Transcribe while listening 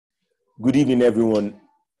Good evening, everyone.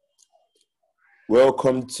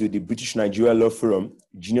 Welcome to the British Nigeria Law Forum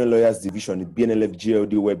Junior Lawyers Division, the BNLF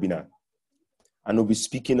JLD webinar. And we'll be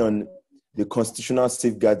speaking on the constitutional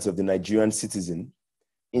safeguards of the Nigerian citizen,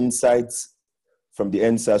 insights from the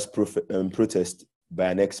NSAS protest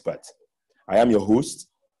by an expert. I am your host,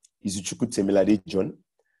 Izuchukwu Temilade John.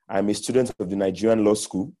 I am a student of the Nigerian Law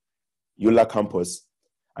School, Yola campus,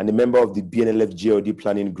 and a member of the BNLF JLD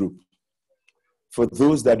planning group. For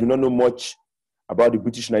those that do not know much about the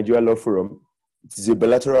British Nigeria Law Forum, it is a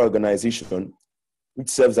bilateral organization which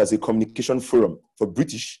serves as a communication forum for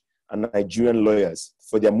British and Nigerian lawyers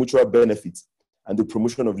for their mutual benefit and the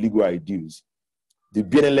promotion of legal ideals. The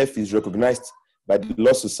BNLF is recognized by the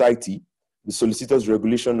Law Society, the Solicitors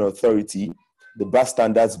Regulation Authority, the Bar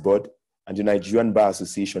Standards Board, and the Nigerian Bar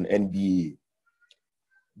Association, NBA.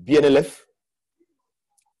 BNLF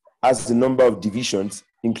has a number of divisions,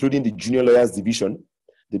 including the Junior Lawyers Division,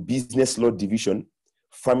 the Business Law Division,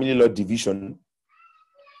 Family Law Division,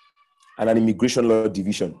 and an Immigration Law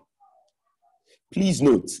Division. Please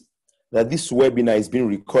note that this webinar is being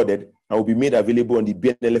recorded and will be made available on the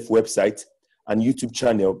BNLF website and YouTube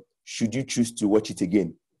channel should you choose to watch it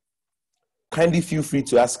again. Kindly feel free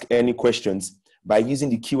to ask any questions by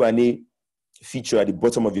using the Q&A feature at the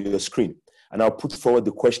bottom of your screen, and I'll put forward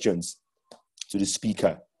the questions to the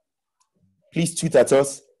speaker. Please tweet at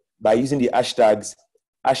us by using the hashtags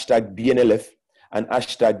 #BNLF and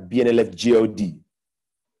 #BNLF JLD.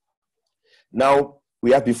 Now,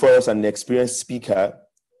 we have before us an experienced speaker,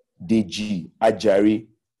 Deji Ajare.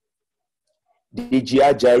 Deji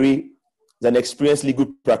Ajare is an experienced legal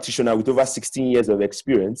practitioner with over 16 years of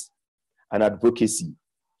experience and advocacy.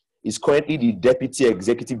 He's currently the Deputy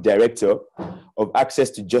Executive Director of Access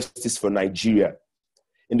to Justice for Nigeria.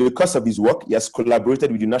 In the course of his work, he has collaborated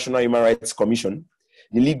with the National Human Rights Commission,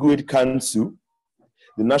 the Legal Aid Council,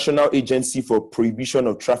 the National Agency for Prohibition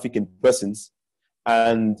of Trafficking Persons,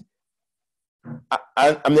 and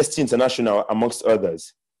Amnesty International, amongst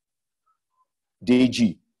others.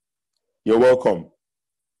 Deji, you're welcome.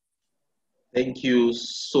 Thank you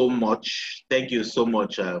so much. Thank you so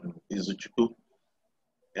much, Izuchukwu.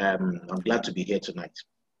 I'm glad to be here tonight.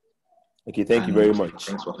 Okay, thank you very much.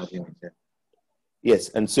 Thanks for having me here. Yes,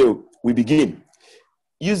 and so we begin.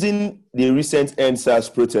 Using the recent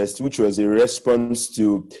NSAS protest, which was a response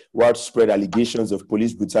to widespread allegations of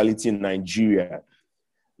police brutality in Nigeria,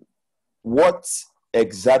 what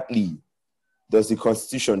exactly does the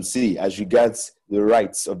Constitution say as regards the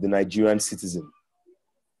rights of the Nigerian citizen?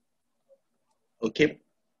 Okay.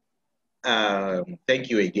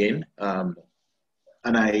 Thank you again. And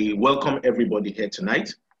I welcome everybody here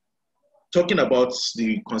tonight. Talking about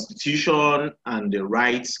the Constitution and the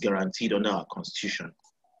rights guaranteed under our Constitution.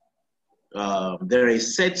 There are a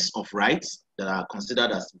set of rights that are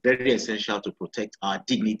considered as very essential to protect our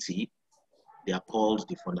dignity. They are called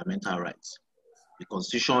the fundamental rights. The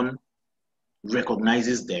Constitution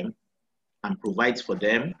recognizes them and provides for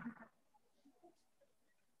them,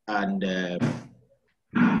 and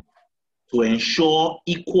to ensure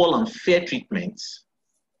equal and fair treatment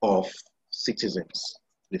of citizens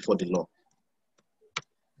before the law.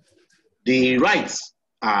 The rights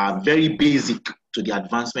are very basic to the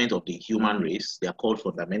advancement of the human race. They are called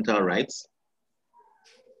fundamental rights.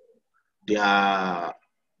 Their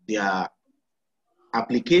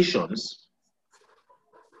applications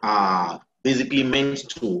are basically meant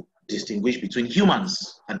to distinguish between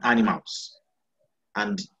humans and animals.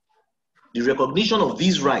 And the recognition of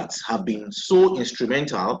these rights have been so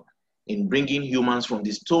instrumental in bringing humans from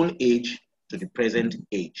the Stone Age to the present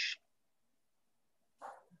age.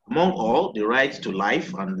 Among all, the right to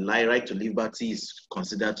life and the right to liberty is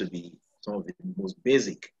considered to be some of the most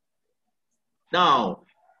basic. Now,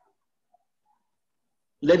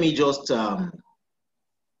 let me just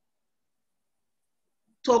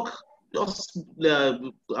talk,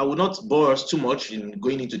 I will not bore us too much in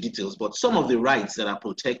going into details, but some of the rights that are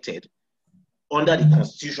protected under the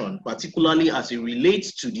Constitution, particularly as it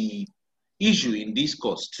relates to the issue in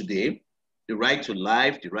discourse today, the right to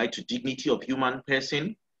life, the right to dignity of human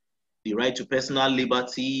person, the right to personal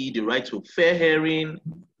liberty, the right to fair hearing,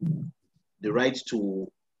 the right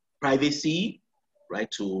to privacy, right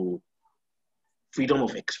to freedom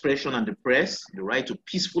of expression and the press, the right to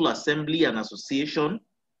peaceful assembly and association,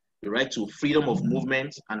 the right to freedom of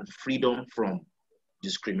movement and freedom from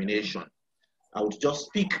discrimination. I would just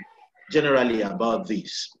speak generally about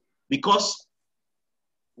this because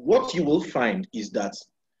what you will find is that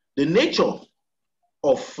the nature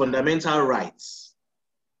of fundamental rights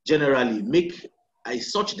generally make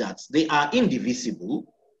such that they are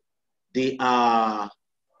indivisible, they are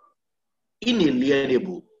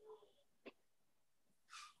inalienable,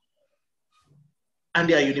 and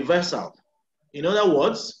they are universal. In other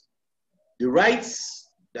words, the rights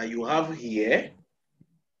that you have here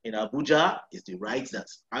in Abuja is the rights that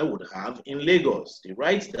I would have in Lagos. The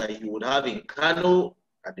rights that you would have in Kano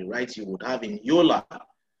are the rights you would have in Yola.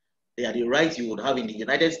 They are the rights you would have in the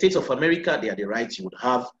United States of America. They are the rights you would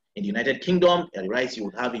have in the United Kingdom. They are the rights you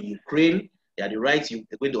would have in Ukraine. They are the rights you're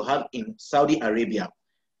going to have in Saudi Arabia.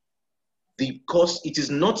 Because it is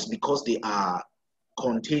not because they are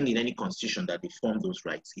contained in any constitution that they form those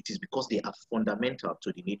rights. It is because they are fundamental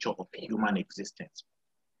to the nature of human existence.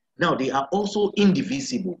 Now, they are also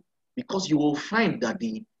indivisible because you will find that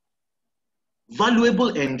the valuable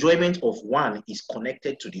enjoyment of one is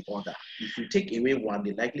connected to the other. If you take away one,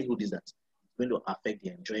 the likelihood is that it's going to affect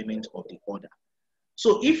the enjoyment of the other.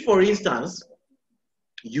 So if, for instance,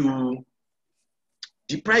 you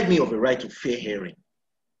deprive me of a right to fair hearing,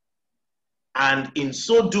 and in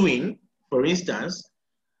so doing, for instance,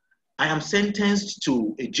 I am sentenced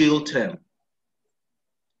to a jail term,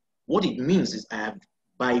 what it means is I have,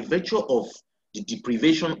 by virtue of the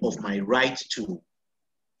deprivation of my right to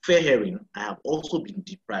fair hearing, I have also been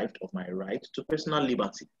deprived of my right to personal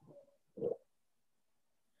liberty.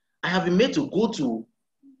 I have been made to go to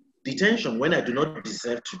detention when I do not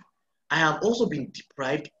deserve to. I have also been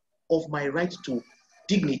deprived of my right to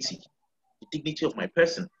dignity, the dignity of my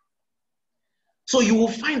person. So you will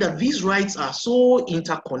find that these rights are so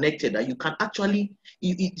interconnected that you can actually,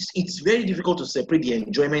 it's very difficult to separate the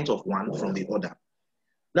enjoyment of one from the other.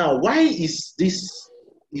 Now, why is this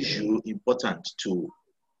issue important to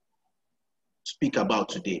speak about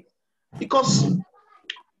today? Because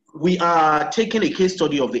we are taking a case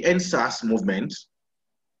study of the NSAS movement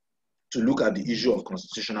to look at the issue of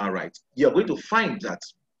constitutional rights. You are going to find that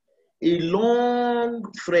a long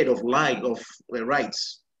thread of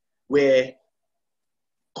rights were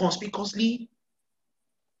conspicuously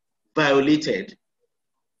violated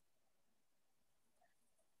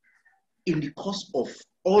in the course of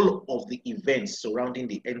all of the events surrounding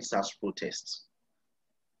the NSAS protests.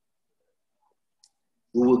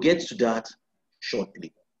 We will get to that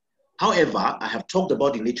shortly. However, I have talked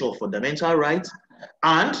about the nature of fundamental rights,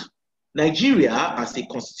 and Nigeria, as a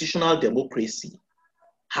constitutional democracy,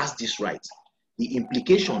 has this right. The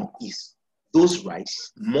implication is those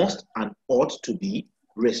rights must and ought to be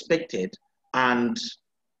respected and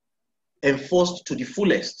enforced to the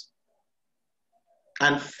fullest.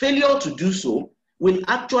 And failure to do so will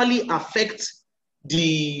actually affect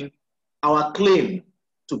our claim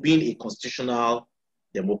to being a constitutional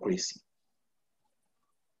democracy.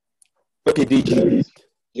 Okay, Deji.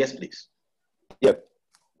 Yes, please. Yep.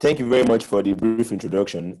 Thank you very much for the brief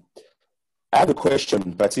introduction. I have a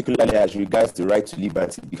question, particularly as regards the right to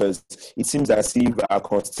liberty, because it seems as if our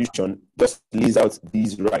constitution just lays out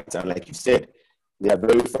these rights, and like you said, they are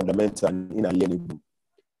very fundamental and inalienable.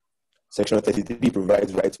 Section 33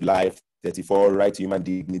 provides right to life, 34 right to human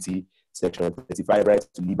dignity, Section 35 right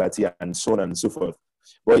to liberty, and so on and so forth.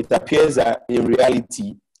 But it appears that in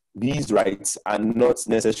reality, these rights are not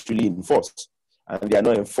necessarily enforced, and they are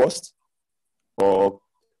not enforced or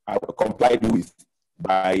are complied with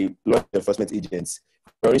by law enforcement agents.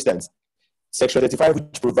 For instance, Section 35,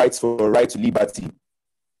 which provides for a right to liberty,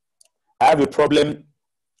 I have a problem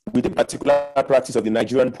with the particular practice of the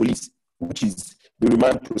Nigerian police, which is the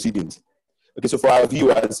remand proceedings. Okay, so for our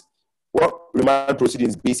viewers, what remand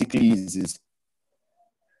proceedings basically is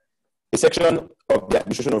a section of the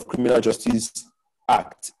Administration of Criminal Justice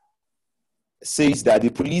Act says that the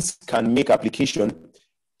police can make application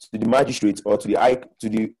to the magistrate or to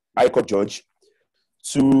the High Court judge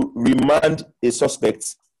to remand a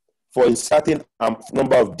suspect for a certain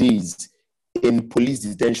number of days in police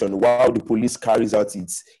detention while the police carries out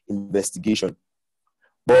its investigation.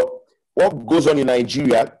 But what goes on in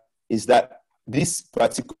Nigeria is that this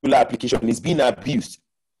particular application is being abused.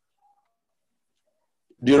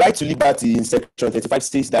 The right to liberty in Section 35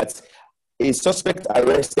 states that a suspect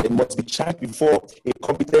arrested must be charged before a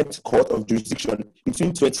competent court of jurisdiction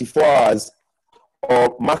between 24 hours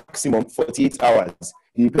or maximum 48 hours,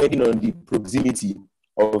 depending on the proximity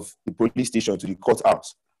of the police station to the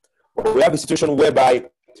courthouse. But we have a situation whereby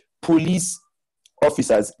police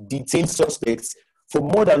officers detain suspects for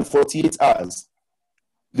more than 48 hours.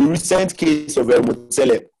 The recent case of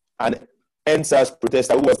Motele, an NSAS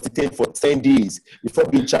protester who was detained for 10 days before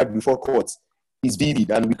being charged before court, is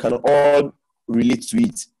vivid, and we can all relate to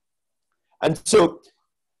it. And so,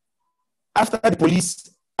 after the police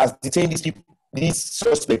has detained these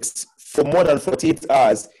suspects for more than 48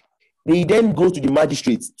 hours, they then go to the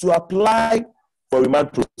magistrate to apply for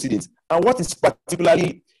remand proceedings. And what is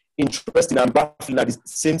particularly interesting and baffling at the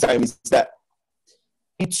same time is that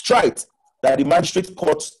it's right. that the magistrate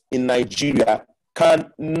court in Nigeria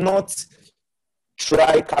cannot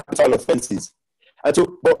try capital offenses. And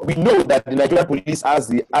so, but we know that the Nigerian police has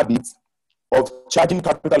the habit of charging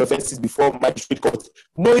capital offenses before magistrate court,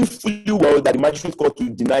 knowing fully well that the magistrate court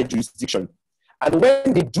will deny jurisdiction. And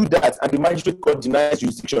when they do that and the magistrate court denies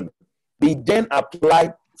jurisdiction, they then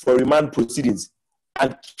apply for remand proceedings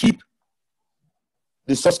and keep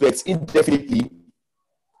the suspects indefinitely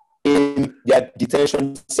in their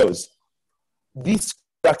detention cells. This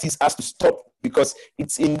practice has to stop because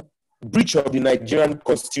it's in breach of the Nigerian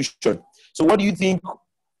constitution. So what do you think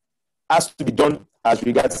has to be done as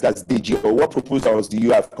regards that, Deji, or what proposals do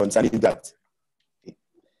you have concerning that?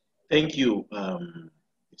 Thank you,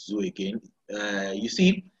 Zoe, again. You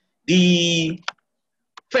see, the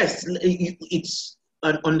first, it's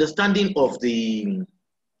an understanding of the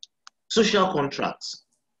social contracts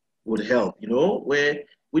would help, you know, where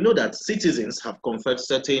we know that citizens have conferred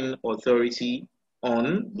certain authority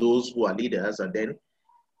on those who are leaders and then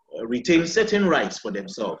retain certain rights for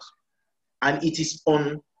themselves. And it is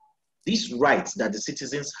on these rights that the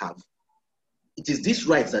citizens have. It is these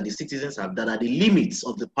rights that the citizens have that are the limits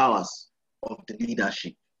of the powers of the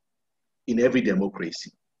leadership in every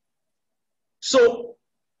democracy. So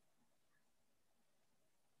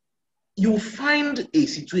you find a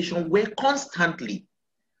situation where constantly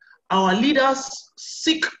our leaders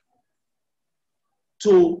seek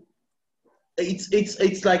to,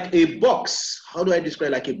 it's like a box. How do I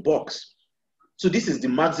describe? Like a box. So this is the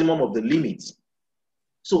maximum of the limits.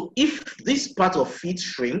 So if this part of it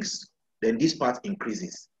shrinks, then this part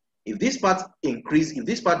increases. If this part increases, if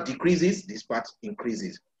this part decreases, this part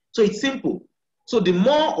increases. So it's simple. So the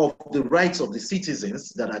more of the rights of the citizens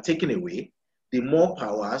that are taken away, the more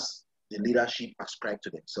powers the leadership ascribe to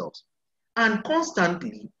themselves. And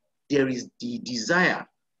constantly, there is the desire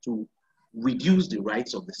to reduce the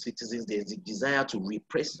rights of the citizens. There's a desire to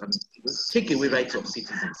repress and take away rights of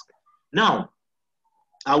citizens. Now,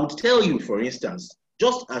 I would tell you, for instance,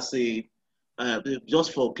 just as a,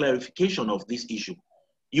 just for clarification of this issue,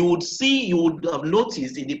 you would have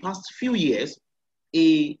noticed in the past few years,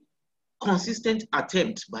 a consistent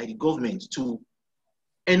attempt by the government to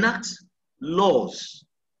enact laws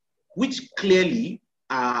which clearly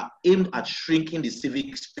are aimed at shrinking the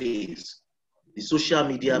civic space. The social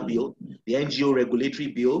media bill, the NGO regulatory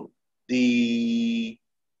bill,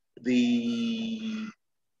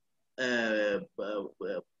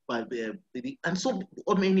 and so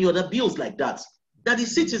many other bills like that, that the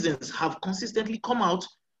citizens have consistently come out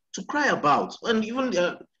to cry about. And even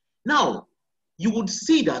now, you would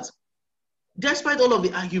see that despite all of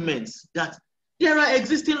the arguments that there are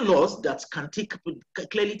existing laws that can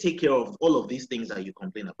clearly take care of all of these things that you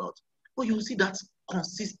complain about, but you will see that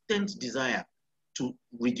consistent desire to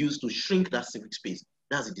reduce, to shrink that civic space.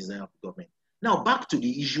 That's the desire of the government. Now, back to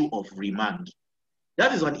the issue of remand.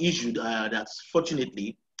 That is an issue that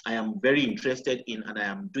fortunately I am very interested in, and I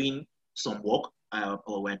am doing some work,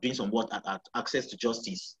 or we're doing some work at Access to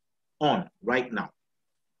Justice on right now.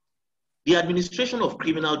 The Administration of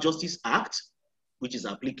Criminal Justice Act, which is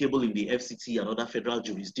applicable in the FCT and other federal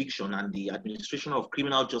jurisdiction, and the Administration of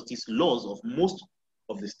Criminal Justice laws of most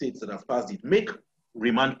of the states that have passed it, make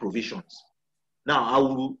remand provisions. Now, I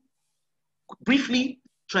will briefly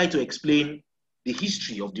try to explain the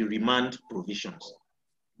history of the remand provisions.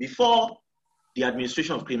 Before the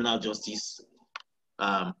Administration of Criminal Justice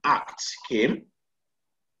Act came,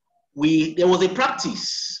 there was a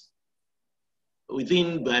practice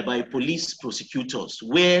by police prosecutors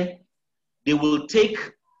where they will take,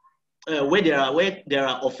 where there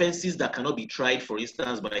are offenses that cannot be tried, for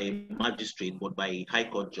instance, by a magistrate, but by a high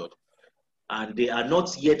court judge, and they are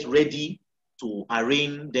not yet ready to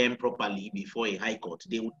arraign them properly before a high court.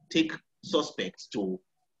 They would take suspects to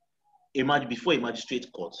before a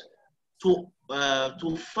magistrate court to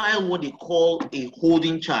file what they call a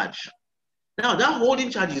holding charge. Now, that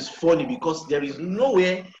holding charge is funny because there is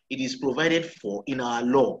nowhere it is provided for in our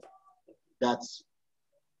law that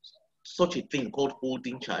such a thing called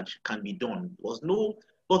holding charge can be done. There was no,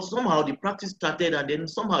 but somehow the practice started and then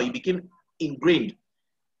somehow it became ingrained.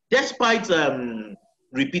 Despite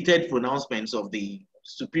repeated pronouncements of the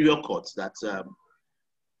superior courts that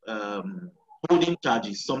holding charge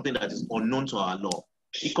is something that is unknown to our law,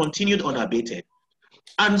 it continued unabated.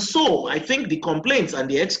 And so I think the complaints and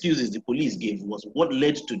the excuses the police gave was what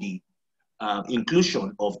led to the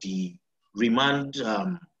inclusion of the remand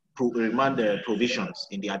provisions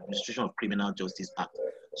in the Administration of Criminal Justice Act.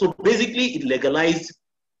 So basically it legalized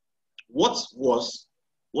what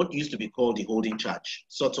used to be called the holding charge,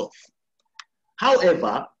 sort of.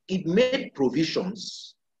 However, it made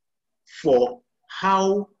provisions for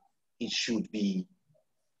how it should be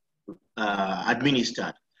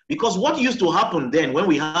administered. Because what used to happen then when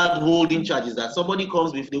we had holding charges, that somebody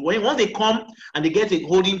comes with once they come and they get a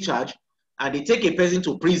holding charge and they take a person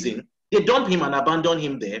to prison, they dump him and abandon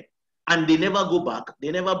him there, and they never go back.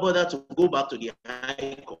 They never bother to go back to the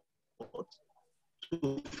high court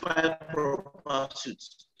to file proper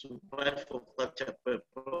suits, to file proper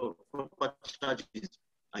charges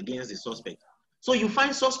against the suspect. So you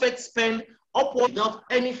find suspects spend upwards without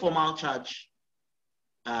any formal charge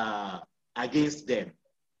against them.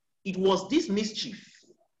 It was this mischief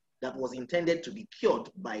that was intended to be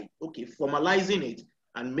cured by, formalizing it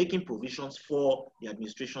and making provisions for the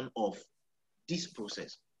administration of this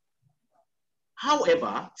process.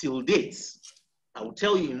 However, till date, I will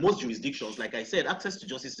tell you, in most jurisdictions, like I said, Access to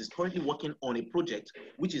Justice is currently working on a project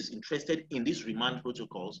which is interested in these remand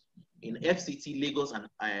protocols in FCT, Lagos, and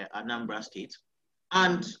Anambra State.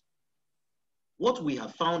 And what we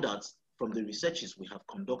have found out from the researches we have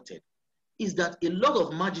conducted is that a lot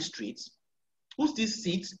of magistrates who still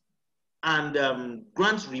sit and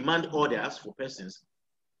grant remand orders for persons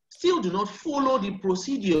still do not follow the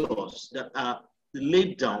procedures that are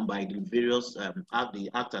laid down by the various the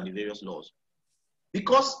Act and the various laws.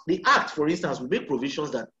 Because the Act, for instance, will make provisions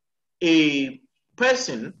that a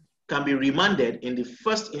person can be remanded in the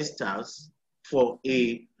first instance for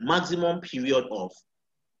a maximum period of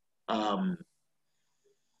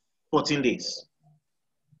 14 days.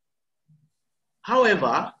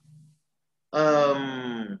 However,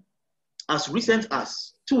 as recent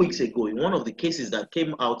as 2 weeks ago, in one of the cases that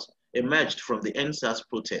emerged from the NSAS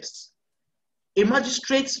protests, a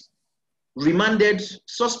magistrate remanded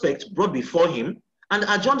suspect brought before him and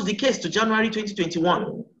adjourned the case to January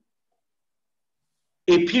 2021,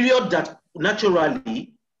 a period that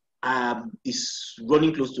naturally is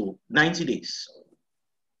running close to 90 days.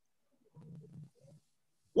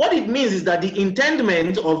 What it means is that the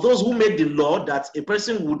intendment of those who made the law that a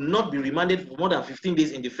person would not be remanded for more than 15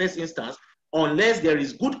 days in the first instance unless there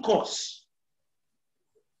is good cause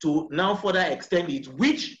to now further extend it,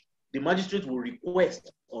 which the magistrate will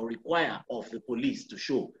request or require of the police to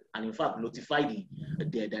show, and in fact notify the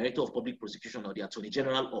Director of Public Prosecution or the Attorney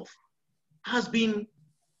General of, has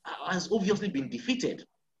obviously been defeated.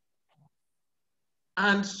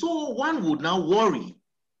 And so one would now worry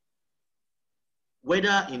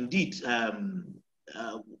whether indeed the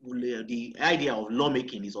idea of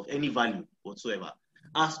lawmaking is of any value whatsoever.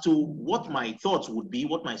 As to what my thoughts would be,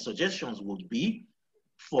 what my suggestions would be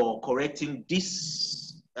for correcting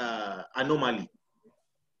this anomaly,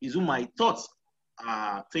 is my thoughts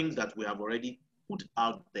are things that we have already put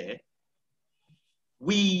out there.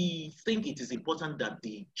 We think it is important that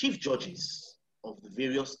the chief judges of the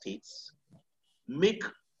various states make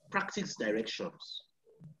practice directions,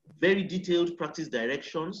 very detailed practice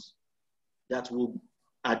directions that will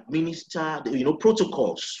administer,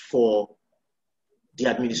 protocols for the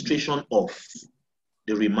administration of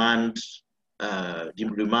the remand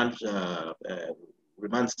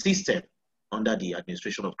system under the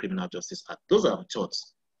Administration of Criminal Justice Act. Those are the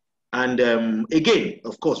thoughts. And again,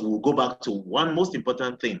 of course, we will go back to one most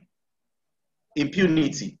important thing: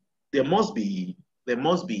 impunity. There must be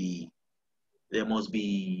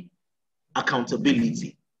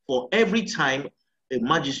accountability. For every time a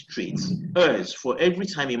magistrate errs, for every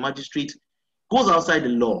time a magistrate goes outside the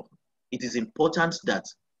law, it is important that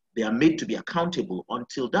they are made to be accountable.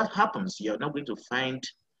 Until that happens, you are not going to find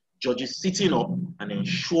judges sitting up and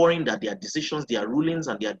ensuring that their decisions, their rulings,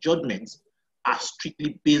 and their judgments are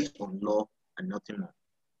strictly based on law and nothing more.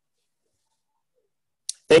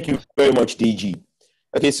 Thank you very much, DG.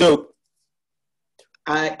 Okay, so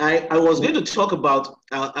I was going to talk about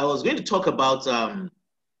I was talking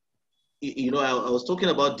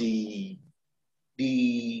about the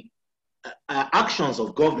actions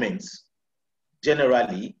of governments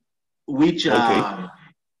generally, which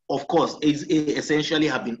of course essentially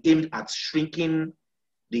have been aimed at shrinking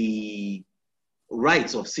the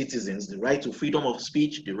rights of citizens, the right to freedom of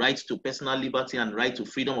speech, the right to personal liberty, and right to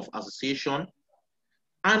freedom of association.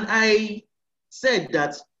 And I said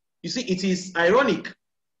that, you see, it is ironic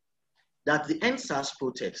that the NSAS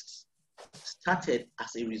protests started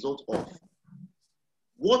as a result of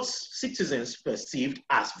what citizens perceived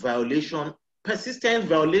as persistent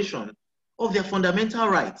violation of their fundamental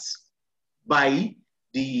rights by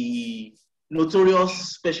the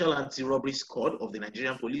notorious Special Anti-Robbery Squad of the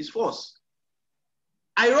Nigerian Police Force.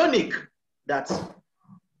 Ironic that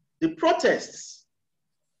the protests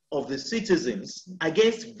of the citizens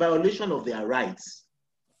against violation of their rights,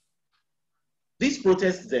 these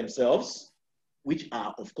protests themselves, which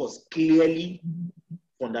are of course clearly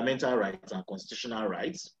fundamental rights and constitutional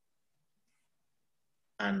rights,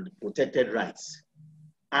 and protected rights.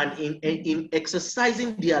 And in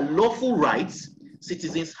exercising their lawful rights,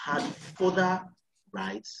 citizens had further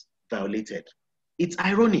rights violated. It's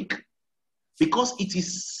ironic because it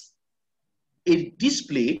is a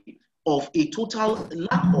display of a total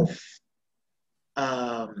lack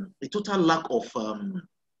of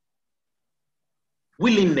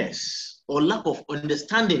willingness or lack of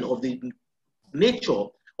understanding of the nature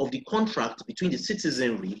of the contract between the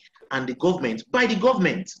citizenry and the government by the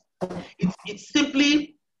government. It's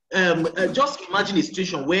simply just imagine a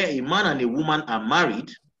situation where a man and a woman are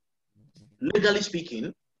married, legally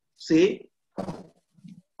speaking, say,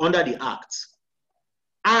 under the act,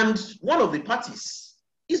 and one of the parties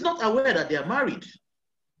is not aware that they are married.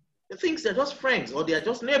 They think they're just friends or they are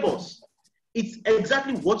just neighbors. It's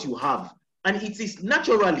exactly what you have. And it is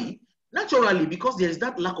naturally, because there is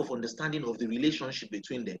that lack of understanding of the relationship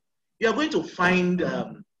between them, you are going to find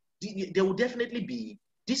there will definitely be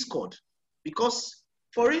discord. Because,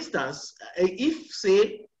 for instance, if,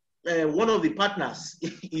 say, one of the partners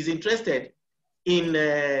is interested in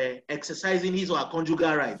exercising his or her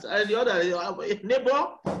conjugal rights, and the other,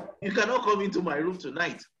 neighbor, you cannot come into my room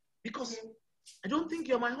tonight because I don't think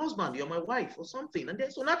you're my husband, you're my wife or something. And then,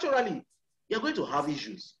 so naturally, you're going to have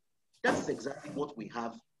issues. That's exactly what we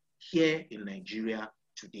have here in Nigeria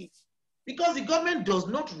today. Because the government does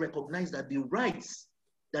not recognize that the rights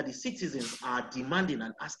that the citizens are demanding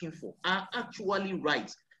and asking for are actually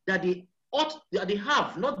rights that they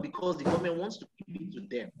have, not because the government wants to give it to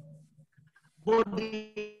them, but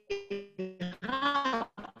they have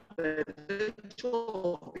the nature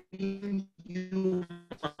of being human.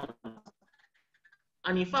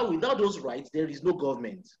 And in fact, without those rights, there is no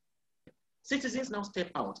government. Citizens now step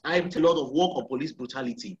out. I have a lot of work on police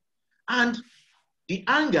brutality. And the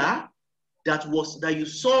anger that you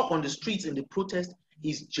saw on the streets in the protest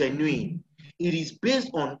is genuine. It is based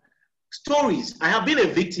on stories. I have been a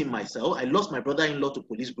victim myself. I lost my brother-in-law to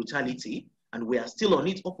police brutality, and we are still on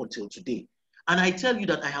it up until today. And I tell you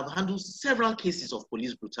that I have handled several cases of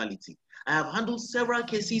police brutality. I have handled several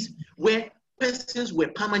cases where persons were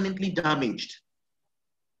permanently damaged.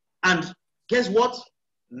 And guess what?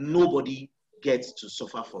 Nobody gets to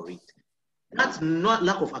suffer for it. That's not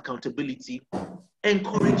lack of accountability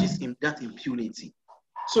encourages that impunity.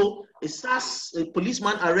 So a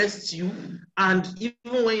policeman arrests you, and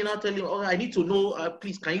even when you're not telling him, oh, I need to know,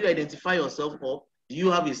 please, can you identify yourself, or do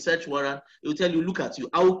you have a search warrant? He'll tell you, look at you,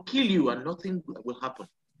 I will kill you, and nothing will happen.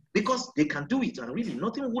 Because they can do it, and really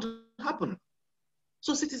nothing would happen.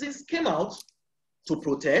 So citizens came out to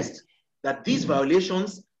protest that these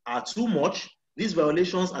violations are too much, these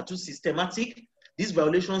violations are too systematic, these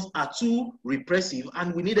violations are too repressive,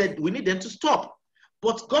 and we need them to stop.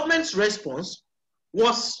 But government's response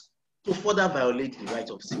was to further violate the rights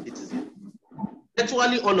of citizens.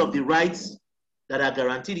 Virtually all of the rights that are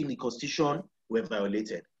guaranteed in the Constitution were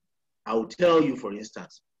violated. I will tell you, for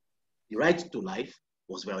instance, the right to life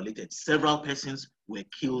was violated. Several persons were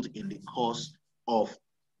killed in the course of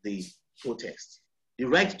the protest. The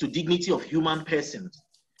right to dignity of human persons.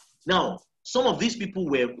 Now, some of these people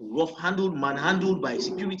were rough-handled, manhandled by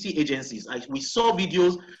security agencies. We saw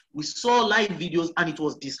videos, we saw live videos, and it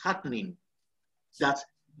was disheartening that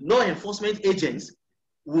law enforcement agents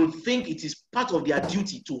would think it is part of their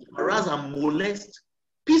duty to harass and molest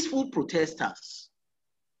peaceful protesters.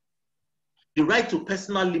 The right to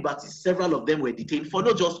personal liberty, several of them were detained for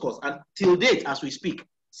no just cause. And till date, as we speak,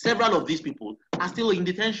 several of these people are still in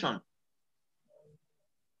detention.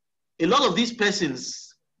 A lot of these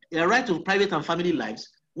persons, their right to private and family lives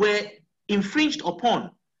were infringed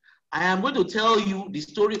upon. I am going to tell you the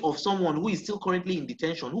story of someone who is still currently in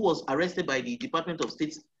detention, who was arrested by the Department of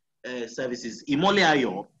State Services, Imole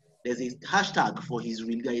Ayo. There's a hashtag for his,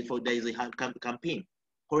 there is a campaign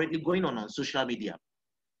currently going on social media.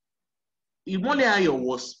 Imole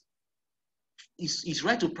Ayo his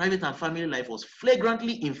right to private and family life was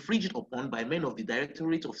flagrantly infringed upon by men of the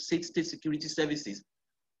Directorate of State Security Services,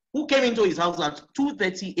 who came into his house at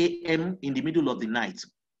 2:30 a.m. in the middle of the night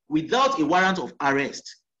without a warrant of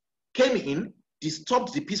arrest, came in,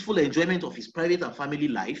 disturbed the peaceful enjoyment of his private and family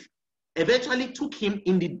life, eventually took him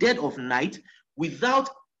in the dead of night without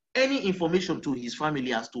any information to his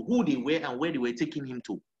family as to who they were and where they were taking him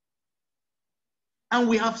to. And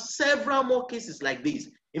we have several more cases like this.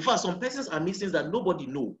 In fact, some persons are missing that nobody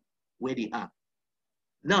knows where they are.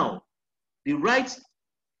 Now, the right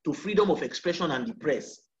to freedom of expression and the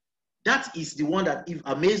press, that is the one that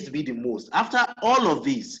amazed me the most. After all of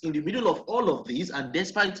this, in the middle of all of this, and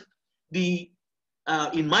despite the,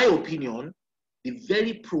 in my opinion, the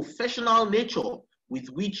very professional nature with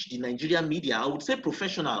which the Nigerian media, I would say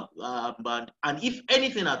professional, and if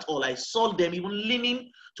anything at all, I saw them even leaning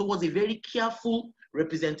towards a very careful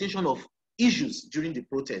representation of issues during the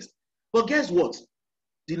protest. But guess what?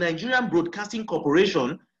 The Nigerian Broadcasting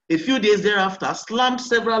Corporation, a few days thereafter, slammed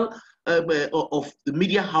several of the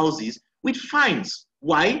media houses with fines.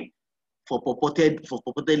 Why? For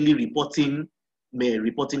purportedly reporting the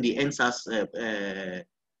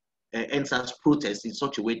NSAS protest in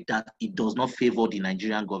such a way that it does not favor the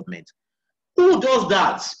Nigerian government. Who does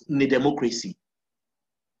that in a democracy?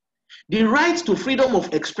 The right to freedom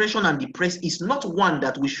of expression and the press is not one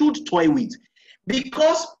that we should toy with,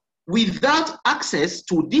 because without access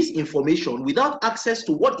to this information, without access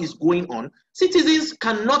to what is going on, citizens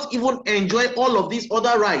cannot even enjoy all of these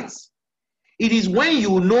other rights. It is when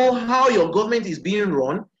you know how your government is being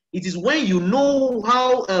run, it is when you know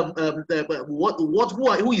how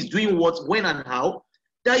who is doing what, when, and how,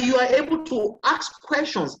 that you are able to ask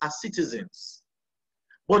questions as citizens.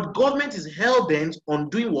 But government is hell-bent on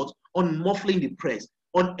doing what? On muffling the press,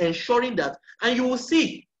 on ensuring that, and you will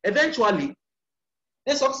see, eventually,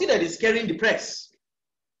 they succeeded in scaring the press.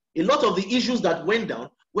 A lot of the issues that went down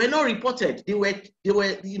were not reported. They were,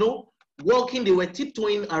 walking, they were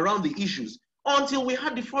tiptoeing around the issues until we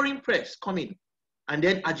had the foreign press come in and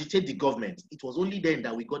then agitate the government. It was only then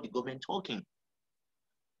that we got the government talking.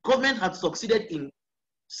 Government had succeeded in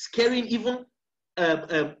scaring even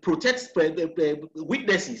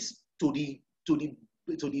witnesses to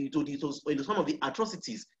some of the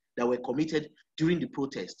atrocities that were committed during the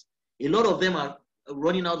protest. A lot of them are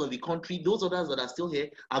running out of the country. Those others that are still here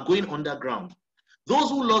are going underground.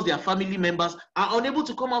 Those who lost their family members are unable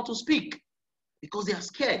to come out to speak because they are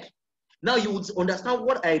scared. Now you would understand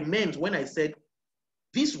what I meant when I said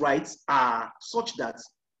these rights are such that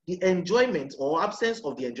the enjoyment or absence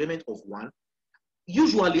of the enjoyment of one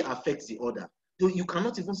usually affects the other. So you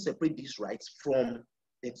cannot even separate these rights from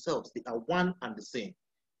themselves. They are one and the same.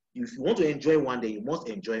 If you want to enjoy one, then you must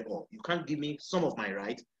enjoy all. You can't give me some of my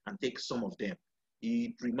rights and take some of them.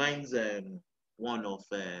 It reminds one of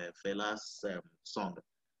Fela's song.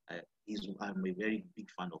 I'm a very big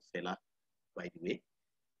fan of Fela, by the way,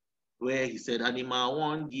 where he said, "Animal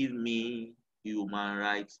won't give me human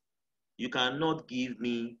rights. You cannot give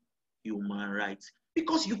me human rights."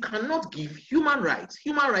 Because you cannot give human rights.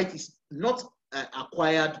 Human rights is not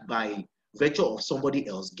acquired by virtue of somebody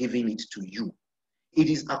else giving it to you. It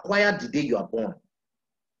is acquired the day you are born.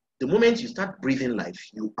 The moment you start breathing life,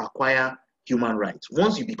 you acquire human rights.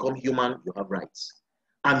 Once you become human, you have rights.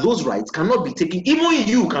 And those rights cannot be taken. Even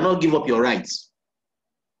you cannot give up your rights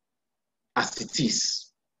as it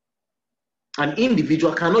is. An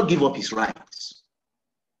individual cannot give up his rights.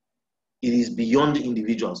 It is beyond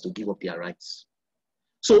individuals to give up their rights.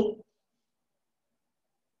 So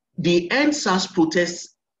the NSAS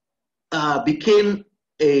protests became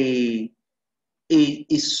a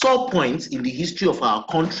sore point in the history of our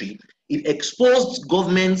country. It exposed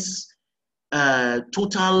government's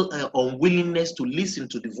total unwillingness to listen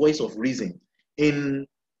to the voice of reason. In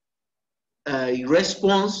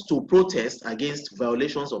response to protests against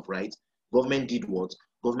violations of rights, government did what?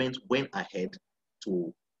 Government went ahead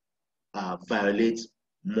to violate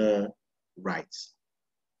more rights.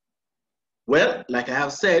 Well, like I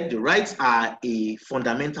have said, the rights are a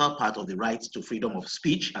fundamental part of the right to freedom of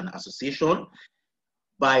speech and association.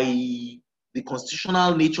 By the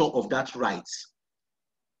constitutional nature of that right,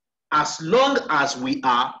 as long as we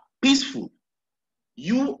are peaceful,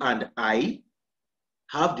 you and I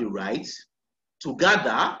have the right to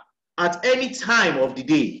gather at any time of the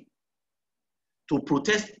day to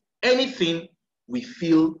protest anything we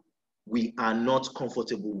feel we are not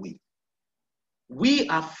comfortable with. We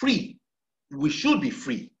are free. We should be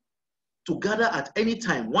free to gather at any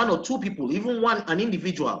time, one or two people, even an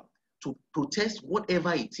individual, to protest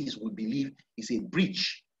whatever it is we believe is a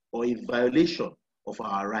breach or a violation of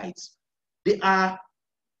our rights. They are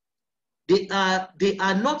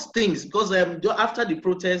not things, because after the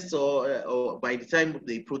protests or by the time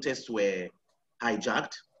the protests were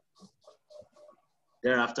hijacked,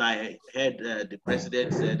 thereafter I heard the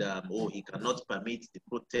president said, he cannot permit the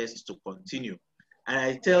protests to continue. And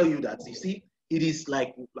I tell you that, you see, it is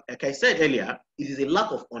like I said earlier, it is a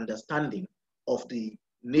lack of understanding of the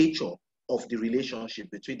nature of the relationship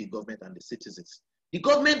between the government and the citizens. The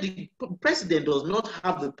president does not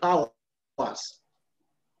have the powers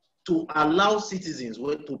to allow citizens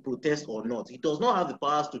to protest or not. He does not have the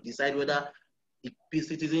powers to decide whether the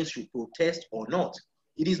citizens should protest or not.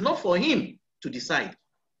 It is not for him to decide.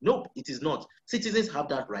 No, it is not. Citizens have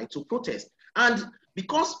that right to protest. And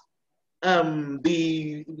because Well,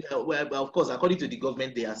 of course, according to the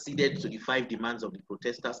government, they acceded to the 5 demands of the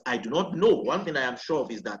protesters. I do not know. One thing I am sure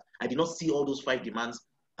of is that I did not see all those 5 demands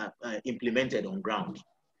implemented on ground.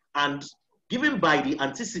 And given by the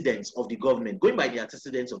antecedents of the government, going by the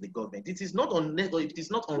antecedents of the government, it is not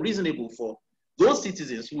unreasonable for those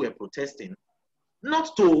citizens who were protesting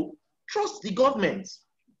not to trust the government.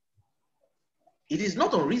 It is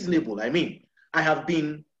not unreasonable. I mean, I have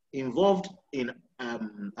been involved in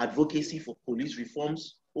advocacy for police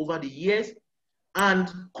reforms over the years,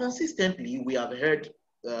 and consistently we have had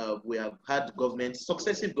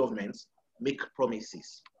successive governments make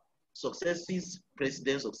promises. Successive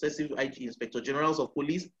presidents, successive IG inspector generals of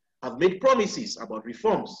police have made promises about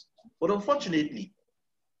reforms, but unfortunately,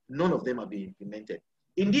 none of them have been implemented.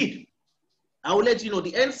 Indeed, I will let you know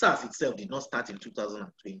the NSAS itself did not start in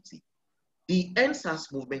 2020. The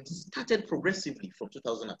NSAS movement started progressively from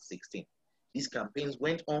 2016. These campaigns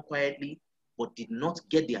went on quietly, but did not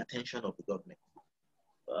get the attention of the government.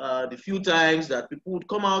 The few times that people would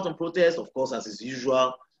come out and protest, of course, as is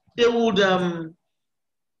usual, they would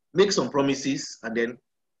make some promises and then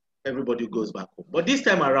everybody goes back home. But this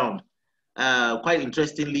time around, quite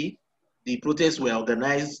interestingly, the protests were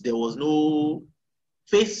organized. There was no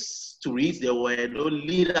face to it. There were no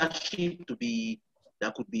leadership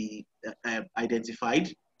that could be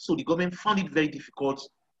identified. So the government found it very difficult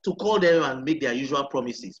to call them and make their usual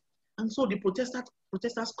promises. And so the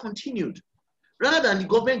protesters continued. Rather than the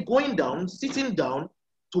government going down, sitting down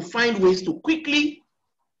to find ways to quickly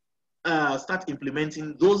start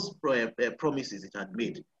implementing those promises it had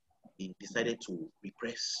made, he decided to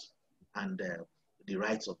repress and the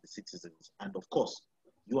rights of the citizens. And of course,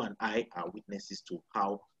 you and I are witnesses to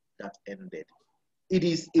how that ended. It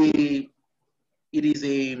is a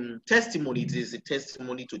testimony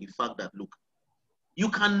to the fact that, look, you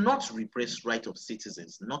cannot repress rights of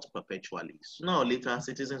citizens, not perpetually. Sooner or later,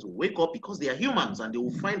 citizens will wake up because they are humans and they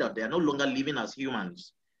will find out they are no longer living as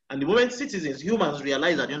humans. And the moment humans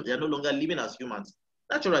realize that they are no longer living as humans,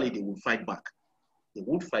 naturally they will fight back. They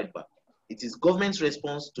would fight back. It is government's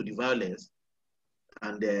response to the violence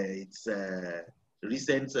and its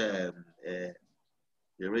recent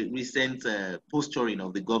posturing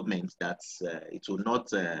of the government that it will not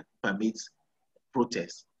permit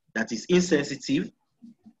protests. That is insensitive.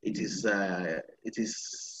 It is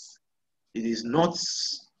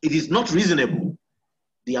not reasonable.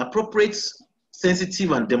 The appropriate,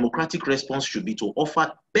 sensitive, and democratic response should be to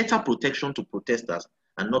offer better protection to protesters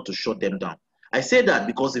and not to shut them down. I say that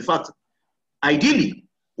because, in fact, ideally,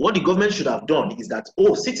 what the government should have done is that,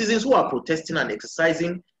 citizens who are protesting and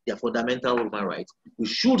exercising their fundamental human rights, we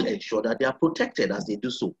should ensure that they are protected as they do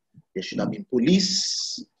so. There should have been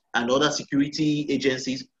police and other security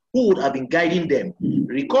agencies who would have been guiding them.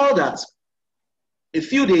 Recall that a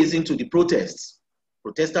few days into the protests,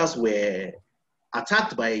 protesters were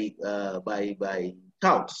attacked by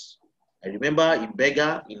touts. I remember in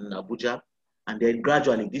Bega, in Abuja, and then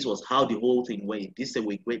gradually this was how the whole thing went.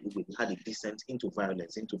 We had a descent into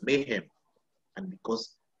violence, into mayhem, and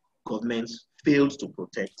because governments failed to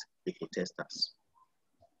protect the protesters.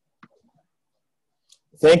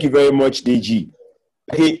 Thank you very much, Deji.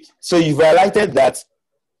 Okay, so you've highlighted that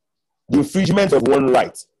the infringement of one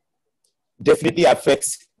right definitely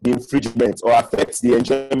affects the infringement or affects the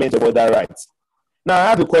enjoyment of other rights. Now, I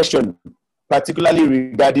have a question, particularly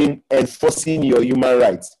regarding enforcing your human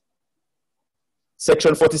rights.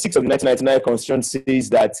 Section 46 of the 1999 Constitution says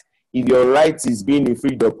that if your right is being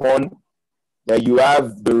infringed upon, that you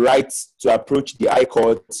have the right to approach the High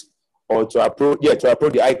Court or to approach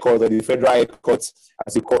the High Court or the Federal High Court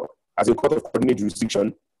as a court of coordinate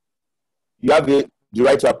jurisdiction. You have the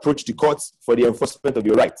right to approach the court for the enforcement of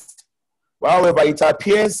your rights. However, it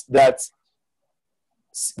appears that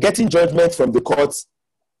getting judgment from the courts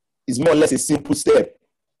is more or less a simple step.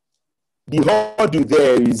 The hurdle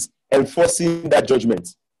there is enforcing that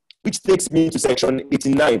judgment, which takes me to Section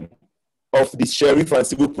 89 of the Sheriff and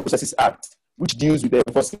Civil Processes Act, which deals with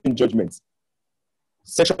enforcing judgments.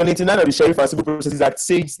 Section 89 of the Sheriff and Civil Processes Act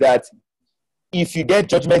says that if you get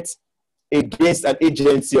judgment against an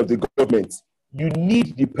agency of the government, you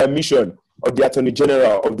need the permission of the Attorney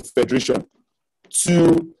General of the Federation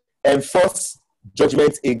to enforce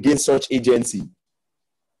judgment against such agency.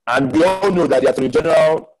 And we all know that the Attorney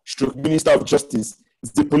General / Minister of Justice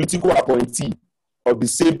is the political appointee of the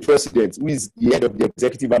same president, who is the head of the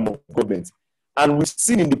executive arm of government. And we've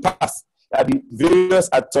seen in the past that the various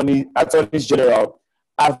attorneys general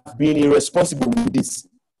have been irresponsible with this.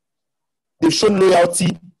 They've shown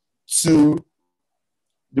loyalty to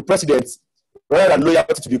the president rather than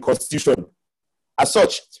loyalty to the Constitution. As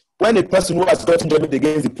such, when a person who has gotten judgment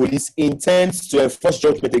against the police intends to enforce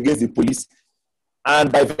judgment against the police,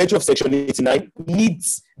 and by virtue of Section 89,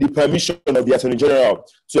 needs the permission of the Attorney General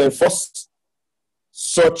to enforce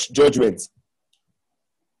such judgment,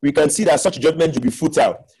 we can see that such judgment will be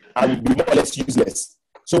futile and will be more or less useless.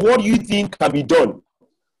 So what do you think can be done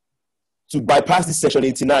to bypass this Section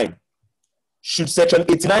 89? Should Section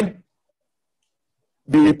 89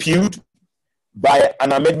 be repealed by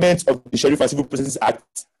an amendment of the Sheriff and Civil Procedures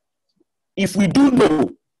Act? If we do know,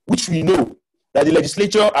 which we know, that the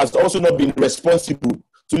legislature has also not been responsible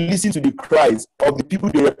to listen to the cries of the people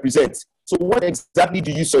they represent, so what exactly do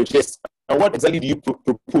you suggest and what exactly do you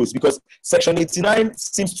propose? Because Section 89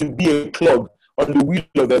 seems to be a clog on the wheel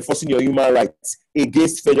of enforcing your human rights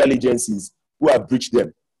against federal agencies who have breached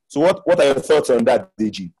them. So what are your thoughts on that,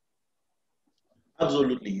 Deji?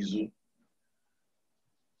 Absolutely, Izu.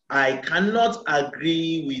 I cannot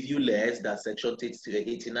agree with you less that Section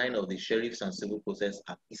 89 of the Sheriffs and Civil Process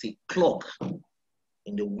Act is a clog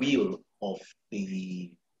in the wheel of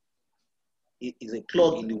the. It is a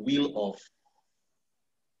clog in the wheel of.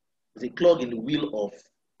 It's a clog in the wheel of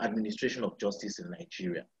administration of justice in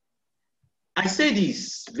Nigeria. I say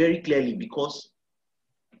this very clearly because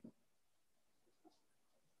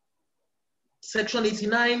Section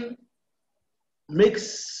 89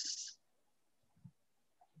 makes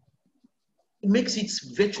it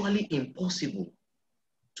virtually impossible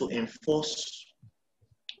to enforce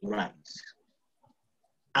rights,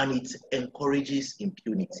 and it encourages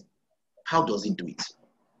impunity. How does it do it?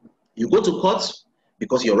 You go to court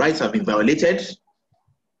because your rights have been violated.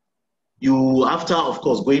 You, after, of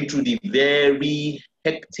course, going through the very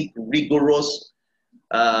hectic, rigorous,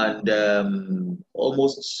 and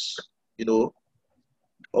almost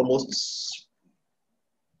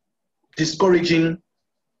discouraging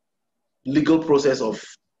legal process of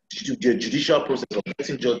the judicial process of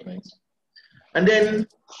getting judgments. And then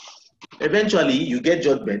eventually you get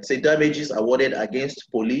judgment, say damages awarded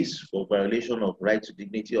against police for violation of right to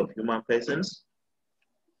dignity of human persons.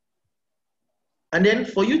 And then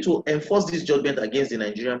for you to enforce this judgment against the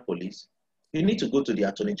Nigerian police, you need to go to the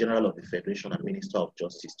Attorney General of the Federation and Minister of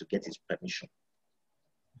Justice to get his permission.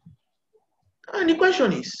 And the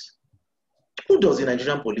question is, who does the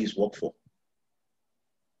Nigerian police work for?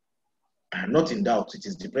 I'm not in doubt, it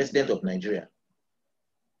is the President of Nigeria.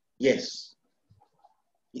 Yes.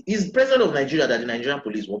 It is the President of Nigeria that the Nigerian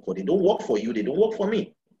police work for. They don't work for you, they don't work for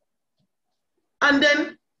me. And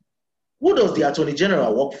then, who does the Attorney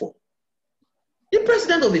General work for? The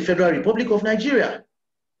President of the Federal Republic of Nigeria.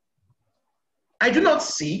 I do not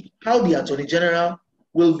see how the Attorney General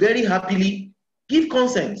will very happily give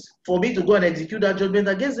consent for me to go and execute that judgment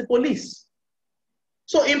against the police.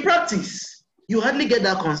 So in practice, you hardly get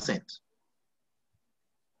that consent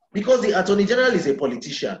because the Attorney General is a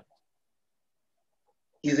politician.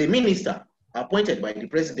 He's a minister appointed by the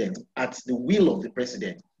president at the will of the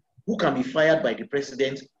president, who can be fired by the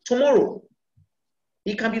president tomorrow.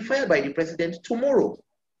 He can be fired by the president tomorrow.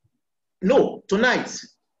 No, tonight.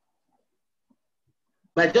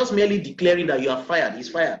 By just merely declaring that you are fired, he's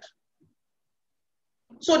fired.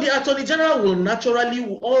 So the Attorney General will naturally,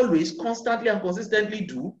 always, constantly and consistently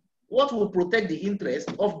do what will protect the interest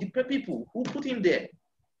of the people who put him there.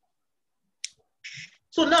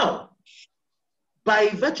 So now, by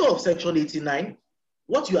virtue of Section 89,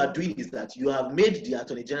 what you are doing is that you have made the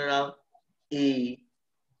Attorney General a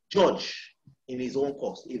judge in his own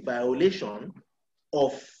cause, a violation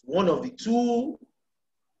of one of the two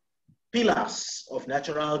pillars of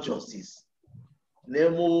natural justice.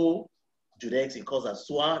 Nemo judex in causa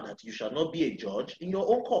sua, that you shall not be a judge in your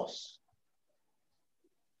own cause.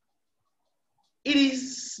 It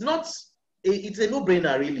is not, it's a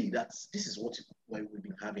no-brainer really that this is what we've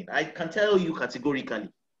been having. I can tell you categorically,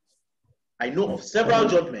 I know of several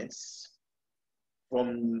judgments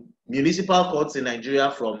from municipal courts in Nigeria,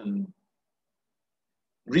 from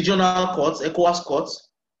regional courts, ECOWAS courts,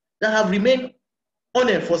 that have remained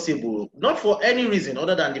unenforceable, not for any reason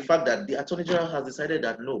other than the fact that the Attorney General has decided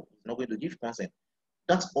that no, he's not going to give consent.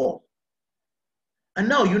 That's all. And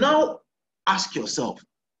now you ask yourself,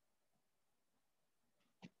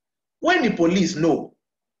 when the police know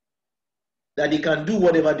that they can do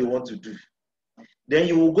whatever they want to do, then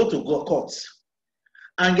you will go to courts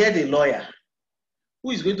and get a lawyer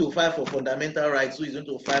who is going to fight for fundamental rights, who is going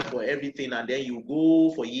to fight for everything, and then you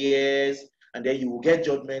go for years, and then you will get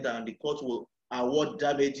judgment, and the court will award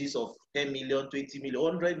damages of 10 million, 20 million,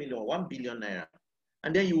 100 million, 1 billion naira.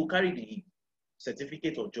 And then you will carry the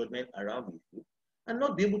certificate of judgment around with you and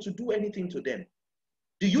not be able to do anything to them.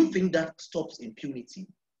 Do you think that stops impunity?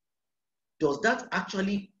 Does that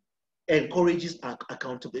actually encourage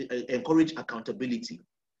accountability?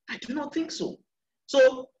 I do not think so.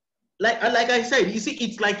 So, like I said, you see,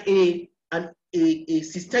 it's like a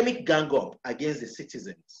systemic gang up against the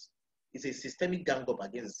citizens. It's a systemic gang up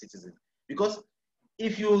against the citizens. Because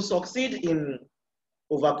if you succeed in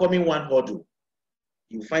overcoming one hurdle,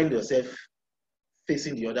 you find yourself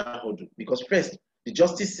facing the other hurdle. Because first, the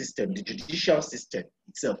justice system, the judicial system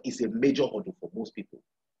itself is a major hurdle for most people.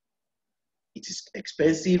 It is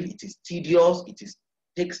expensive, it is tedious,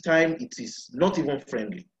 takes time, it is not even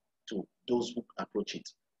friendly to those who approach it.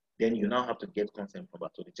 Then you now have to get consent from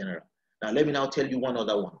Attorney General. Now, let me now tell you one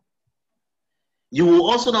other one. You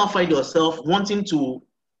will also now find yourself wanting to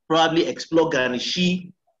probably explore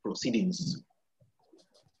garnishi proceedings.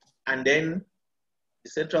 And then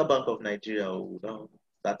the Central Bank of Nigeria will now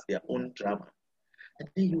start their own drama. And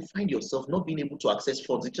then you find yourself not being able to access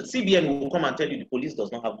funds. The CBN will come and tell you the police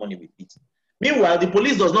does not have money with it. Meanwhile, the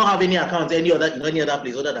police does not have any accounts in any other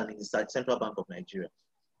place other than in the Central Bank of Nigeria.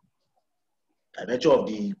 By virtue of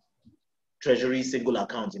the Treasury single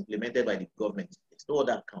account implemented by the government, there's no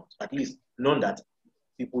other account, at least none that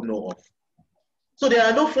people know of. So there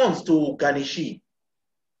are no funds to garnishi.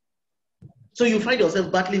 So you find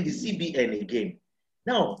yourself battling the CBN again.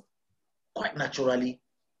 Now, quite naturally,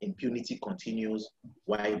 impunity continues.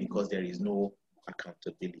 Why? Because there is no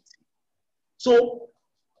accountability. So,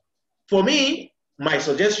 for me, my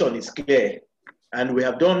suggestion is clear, and we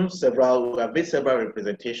have made several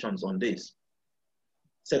representations on this.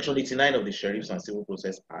 Section 89 of the Sheriffs and Civil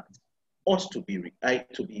Process Act ought to be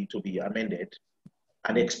amended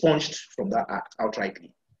and expunged from that act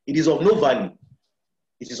outrightly. It is of no value.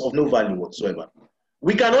 It is of no value whatsoever.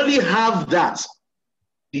 We can only have that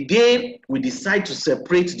the day we decide to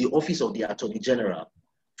separate the office of the Attorney General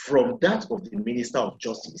from that of the Minister of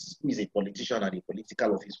Justice, who is a politician and a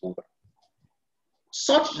political office holder,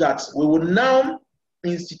 such that we will now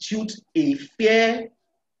institute a fair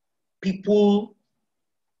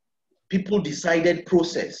people-decided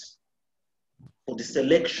process for the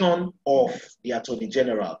selection of the Attorney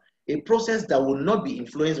General, a process that will not be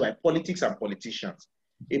influenced by politics and politicians,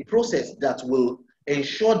 a process that will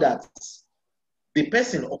ensure that the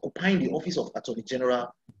person occupying the office of Attorney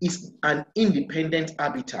General is an independent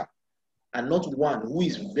arbiter and not one who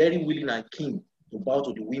is very willing and keen to bow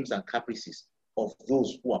to the whims and caprices of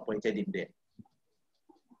those who appointed him there.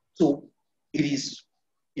 So it is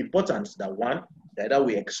important that either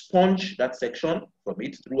we expunge that section from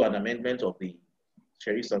it through an amendment of the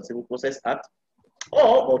Sheriffs and Civil Process Act, or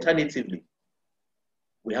alternatively,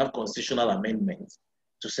 we have constitutional amendments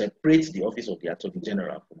to separate the office of the Attorney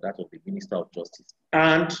General from that of the Minister of Justice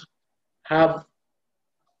and have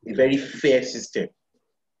a very fair system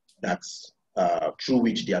that's through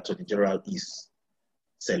which the Attorney General is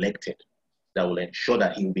selected, that will ensure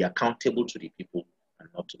that he will be accountable to the people and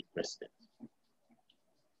not to the president.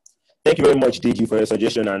 Thank you very much, Deji, for your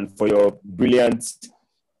suggestion and for your brilliant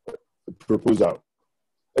proposal.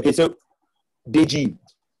 Okay, so Deji,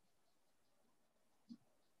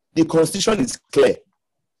 the Constitution is clear.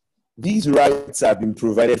 These rights have been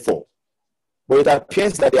provided for, but it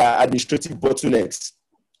appears that there are administrative bottlenecks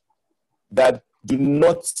that do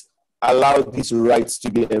not allow these rights to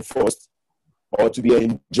be enforced or to be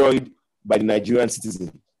enjoyed by the Nigerian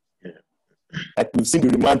citizen. Like we've seen the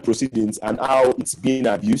remand proceedings and how it's being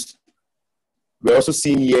abused. We're also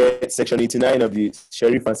seeing here Section 89 of the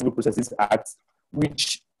Sheriff and Civil Processes Act,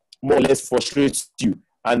 which more or less frustrates you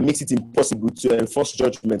and makes it impossible to enforce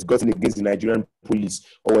judgments gotten against the Nigerian police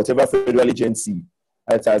or whatever federal agency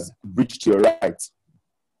that has breached your rights.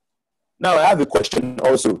 Now, I have a question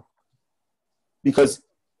also, because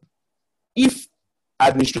if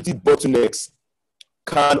administrative bottlenecks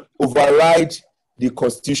can override the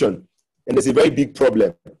Constitution, then there's a very big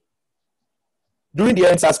problem. During the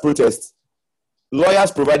NSAS protest,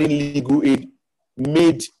 lawyers providing legal aid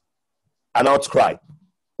made an outcry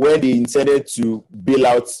when they intended to bail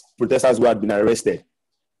out protesters who had been arrested.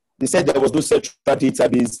 They said there was no central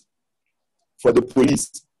database for the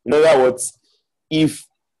police. In other words, if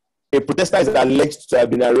a protester is alleged to have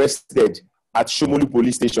been arrested at Shomolu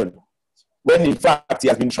police station, when in fact he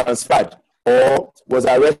has been transferred or was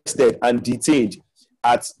arrested and detained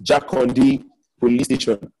at Jakondi police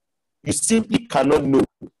station, you simply cannot know.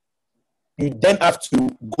 You then have to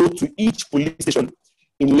go to each police station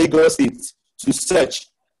in Lagos State to search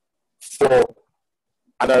for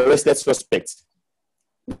an arrested suspect.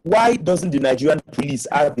 Why doesn't the Nigerian police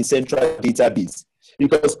have the central database?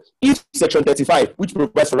 Because if Section 35, which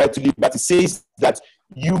provides for right to liberty, says that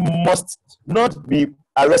you must not be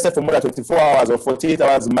arrested for more than 24 hours or 48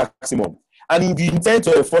 hours maximum, and if you intend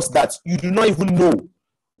to enforce that, you do not even know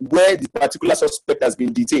where the particular suspect has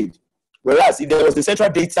been detained. Whereas if there was a central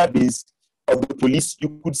database of the police,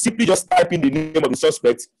 you could simply just type in the name of the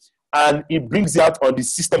suspect and it brings it out on the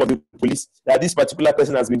system of the police that this particular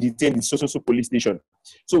person has been detained in so police station.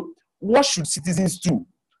 So what should citizens do?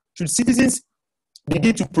 Should citizens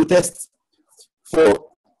begin to protest for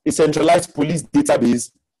a centralized police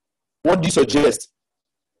database? What do you suggest?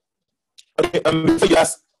 Okay, before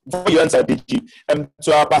you answer, Deji,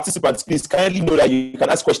 to our participants, please kindly know that you can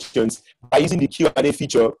ask questions by using the Q&A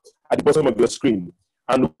feature at the bottom of your screen,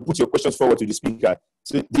 and we'll put your questions forward to the speaker.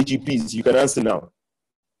 So, Deji, please, you can answer now.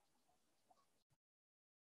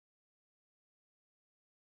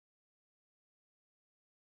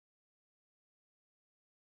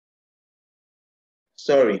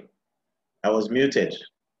 Sorry, I was muted.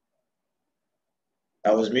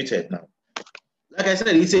 I was muted now. Like I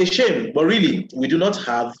said, it's a shame, but really, we do not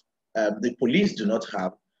have, the police do not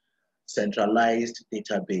have centralized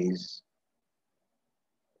database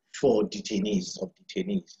for detainees, of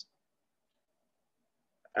detainees.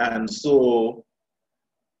 And so,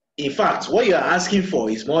 in fact, what you're asking for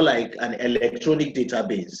is more like an electronic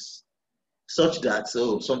database, such that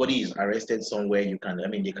so somebody is arrested somewhere, you can,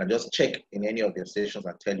 they can just check in any of their stations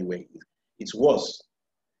and tell you where it is. It's worse.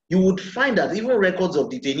 You would find that even records of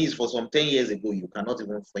detainees for some 10 years ago, you may not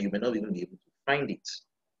even be able to find it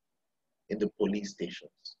in the police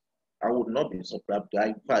stations. I would not be surprised.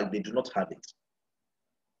 In fact, they do not have it.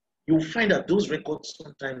 You'll find that those records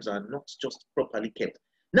sometimes are not just properly kept.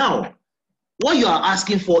 Now, what you are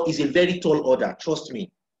asking for is a very tall order, trust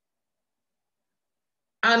me.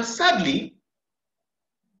 And sadly,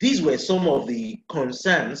 these were some of the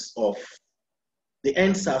concerns of the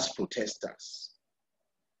NSAS protesters.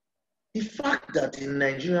 The fact that the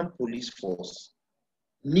Nigerian police force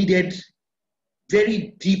needed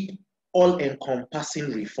very deep,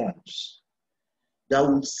 all-encompassing reforms that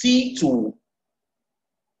would see to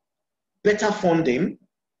better funding,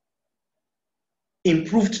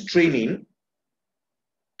 improved training,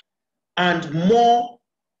 and more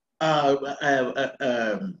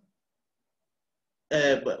available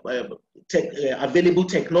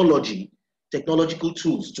technological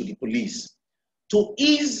tools to the police to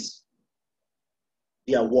ease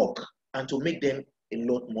their work and to make them a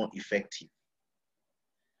lot more effective.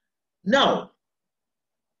 Now,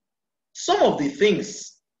 some of the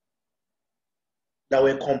things that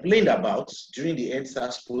were complained about during the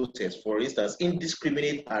NSAS protest, for instance,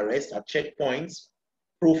 indiscriminate arrests at checkpoints,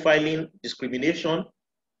 profiling, discrimination,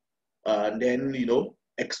 and then,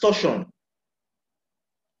 extortion.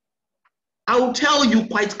 I will tell you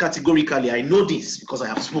quite categorically, I know this because I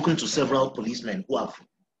have spoken to several policemen who have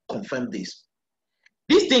confirmed this.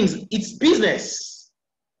 These things, it's business.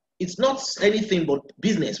 It's not anything but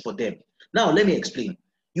business for them. Now, let me explain.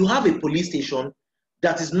 You have a police station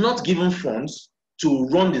that is not given funds to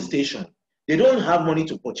run the station. They don't have money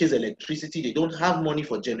to purchase electricity. They don't have money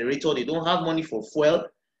for generator. They don't have money for fuel.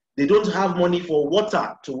 They don't have money for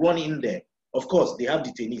water to run in there. Of course, they have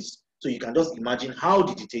detainees. So you can just imagine how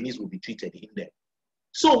the detainees will be treated in there.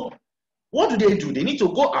 So what do? They need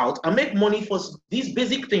to go out and make money for these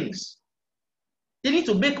basic things. They need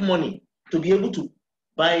to make money to be able to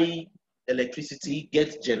buy electricity,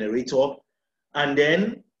 get generator, and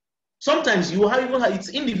then sometimes you have even it's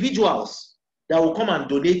individuals that will come and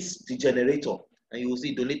donate the generator, and you will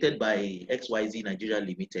see donated by XYZ Nigeria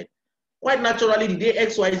Limited. Quite naturally, the day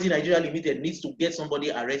XYZ Nigeria Limited needs to get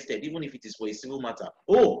somebody arrested, even if it is for a civil matter,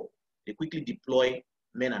 they quickly deploy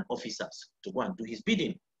men and officers to go and do his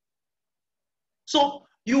bidding. So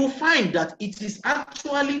you will find that it is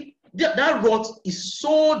actually, that rot is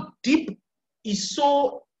so deep, is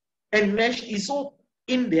so enmeshed, is so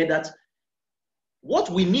in there that what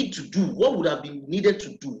we need to do, what would have been needed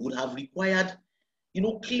to do, would have required,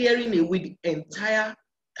 clearing away the entire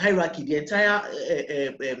hierarchy, the entire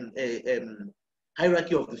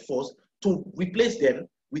hierarchy of the force, to replace them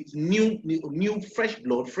with new fresh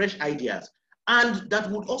blood, fresh ideas. And that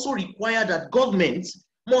would also require that governments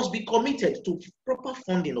must be committed to proper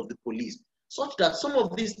funding of the police, such that some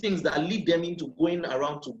of these things that lead them into going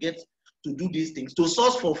around to get to do these things, to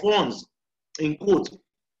source for funds, in quote.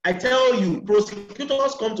 I tell you,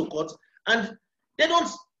 prosecutors come to court and they don't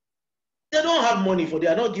have money they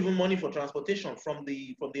are not given money for transportation from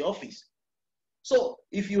the office. So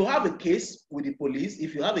if you have a case with the police,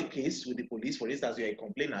 for instance, you're a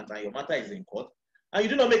complainant and your matter is in court, and you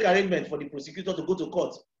do not make arrangement for the prosecutor to go to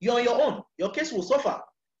court, you're on your own. Your case will suffer.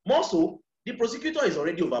 More so, the prosecutor is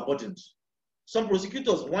already overburdened. Some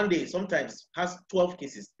prosecutors one day sometimes has 12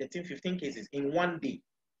 cases, 13, 15 cases in one day,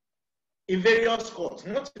 in various courts,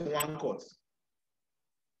 not in one court,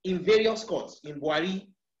 in various courts, in Buhari,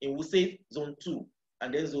 in Wuse, zone 2,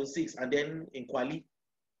 and then zone 6, and then in Kwali,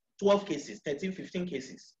 12 cases, 13, 15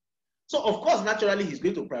 cases. So of course, naturally, he's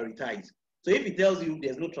going to prioritize. So if he tells you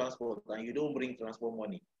there's no transport and you don't bring transport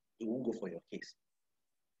money, he won't go for your case.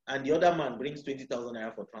 And the other man brings 20,000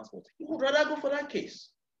 naira for transport, he would rather go for that case.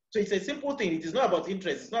 So it's a simple thing. It is not about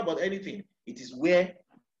interest. It's not about anything. It is where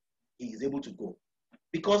he is able to go.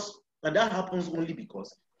 And that happens only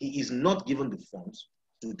because he is not given the funds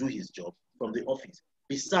to do his job from the office.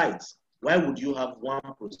 Besides, why would you have one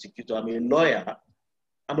prosecutor? I'm a lawyer.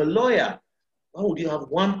 Why would you have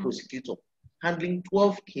one prosecutor handling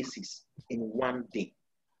 12 cases in one day?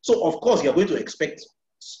 So, of course, you're going to expect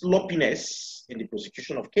sloppiness in the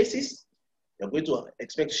prosecution of cases. You're going to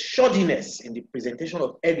expect shoddiness in the presentation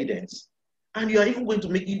of evidence. And you are even going to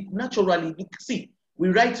make it naturally. See, we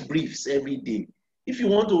write briefs every day. If you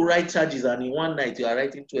want to write charges and in one night you are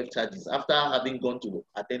writing 12 charges after having gone to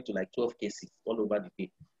attend to like 12 cases all over the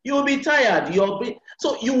day, you will be tired.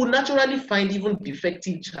 So you will naturally find even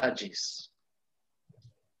defective charges.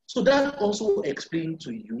 So that also explains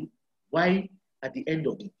to you why at the end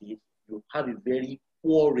of the day, you have a very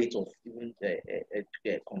poor rate of even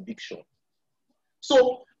conviction.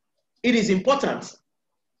 So it is important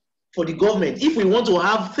for the government, if we want to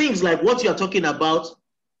have things like what you are talking about,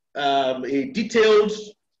 a detailed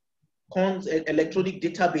electronic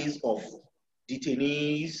database of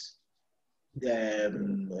detainees,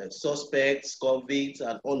 suspects, convicts,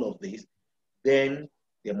 and all of this, then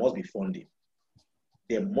there must be funding.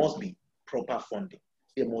 There must be proper funding.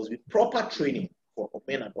 There must be proper training for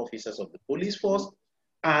men and officers of the police force.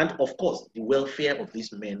 And of course, the welfare of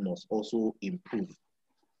these men must also improve.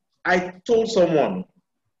 I told someone,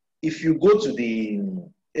 if you go to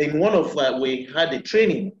we had a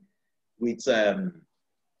training with some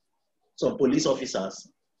police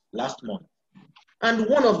officers last month. And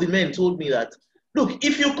one of the men told me that, look,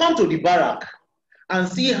 if you come to the barrack and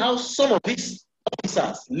see how some of these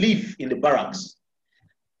officers live in the barracks,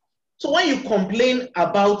 so when you complain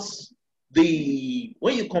about the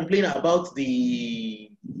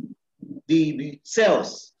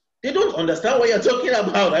cells, they don't understand what you're talking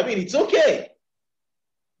about. I mean, it's okay.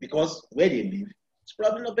 Because where they live, it's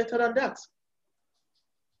probably not better than that.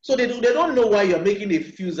 So they don't know why you're making a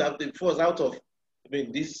fuss out of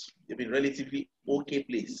this relatively okay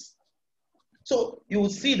place. So you will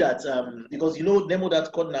see that because Nemo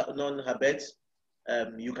that called non-habet,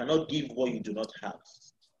 you cannot give what you do not have.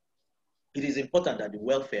 It is important that the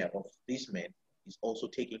welfare of these men is also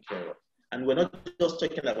taken care of. And we're not just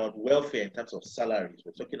talking about welfare in terms of salaries,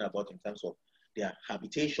 we're talking about in terms of their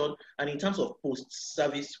habitation and in terms of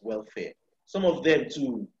post-service welfare. Some of them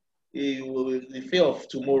too, the fear of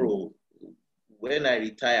tomorrow, when I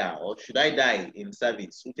retire, or should I die in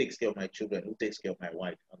service, who takes care of my children, who takes care of my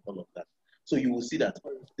wife, and all of that. So you will see that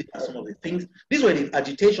these are some of the things. These were the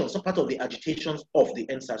agitations, some part of the agitations of the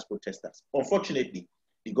NSAS protesters. Unfortunately,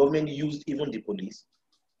 the government used even the police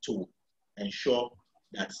to ensure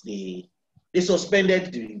that they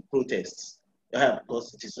suspended the protests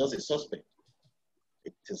because it is not a suspect.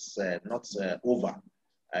 It is not over.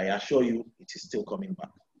 I assure you, it is still coming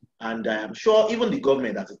back. And I am sure even the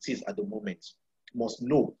government as it is at the moment must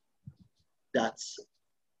know that,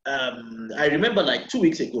 I remember like 2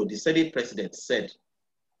 weeks ago, the Senate president said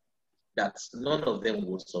that none of them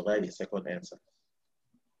will survive a second answer.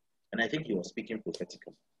 And I think he was speaking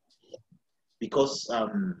prophetically. Because,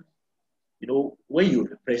 when you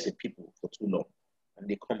repress the people for too long and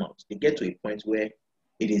they come out, they get to a point where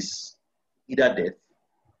it is either death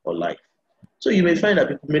or life. So you may find that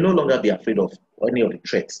people may no longer be afraid of any of the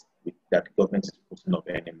threats that the government is putting up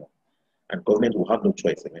anymore. And government will have no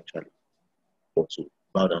choice eventually but to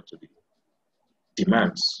bow down to the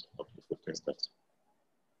demands of the protesters.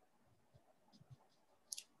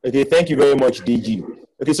 Okay, thank you very much, Deji.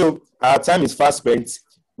 Okay, so our time is fast spent,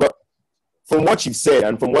 but from what you've said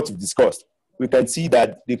and from what you've discussed, we can see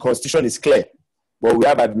that the constitution is clear, but we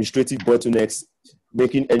have administrative bottlenecks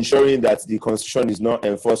ensuring that the constitution is not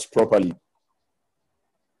enforced properly.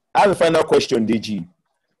 I have a final question, Deji.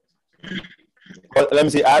 Let me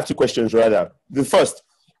say, I have two questions rather. The first,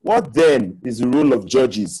 what then is the role of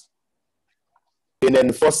judges in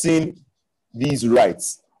enforcing these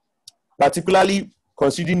rights, particularly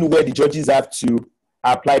considering where the judges have to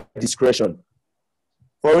apply discretion?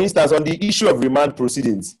 For instance, on the issue of remand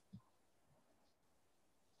proceedings,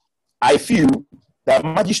 I feel that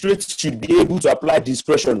magistrates should be able to apply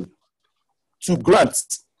discretion to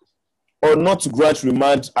grant or not to grant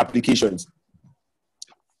remand applications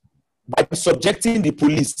by subjecting the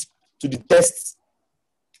police to the test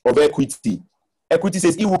of equity. Equity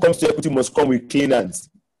says he who comes to equity must come with clean hands.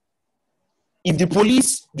 if the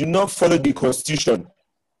police do not follow the constitution,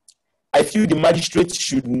 I feel the magistrate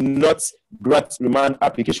should not grant remand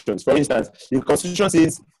applications. For instance, the constitution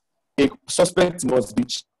says a suspect must be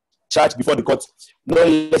charged before the court no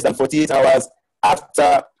less than 48 hours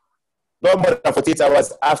after, not more than 48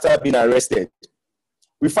 hours after being arrested.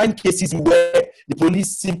 We find cases where the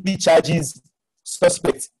police simply charges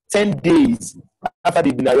suspects 10 days after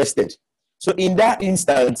they've been arrested. So in that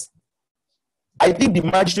instance, I think the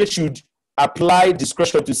magistrate should apply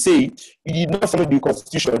discretion to say you did not follow the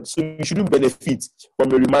constitution, so you shouldn't benefit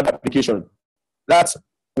from a remand application. That's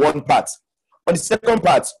one part. On the second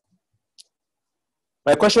part,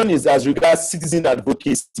 my question is as regards citizen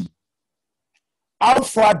advocacy. How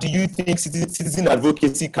far do you think citizen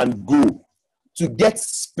advocacy can go to get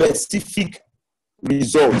specific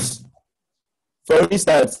results? For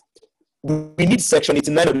instance, we need Section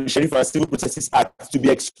 89 of the Sheriff and Civil Processes Act to be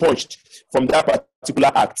expunged from that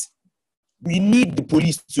particular act. We need the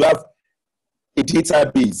police to have a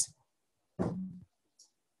database.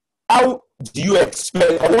 How do you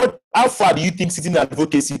expect, how far do you think citizen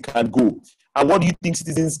advocacy can go? And what do you think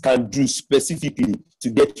citizens can do specifically to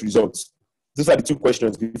get results? Those are the two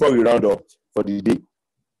questions before we round up for the day.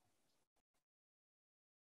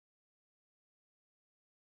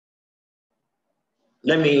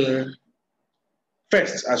 Let me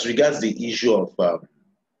first, as regards the issue of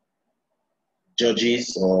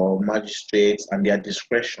judges or magistrates and their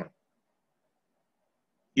discretion.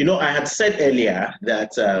 You know, I had said earlier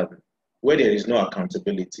that where there is no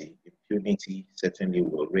accountability, impunity certainly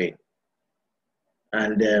will reign.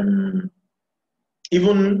 And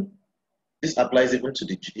even this applies even to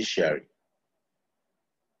the judiciary.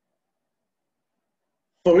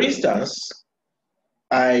 For instance,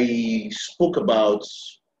 I spoke about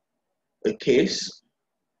a case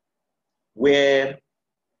where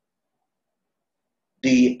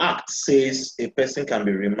the act says a person can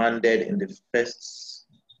be remanded in the first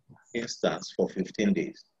instance for 15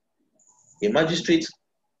 days. A magistrate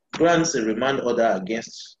grants a remand order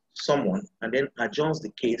against someone and then adjourns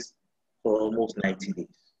the case for almost 90 days.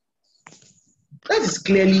 That is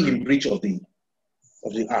clearly in breach of the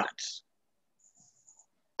act.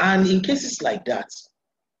 And in cases like that,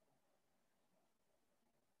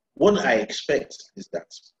 what I expect is that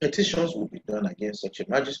petitions will be done against such a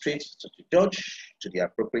magistrate, such a judge, to the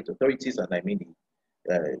appropriate authorities, and I mean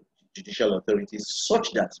the judicial authorities,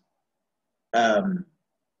 such that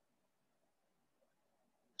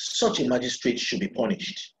such a magistrate should be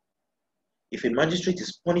punished. If a magistrate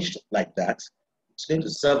is punished like that, it's going to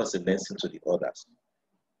serve as a lesson to the others.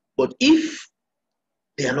 But if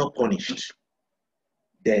they are not punished,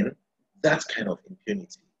 then that kind of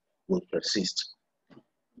impunity will persist.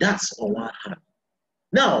 That's on one hand.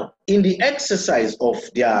 Now, in the exercise of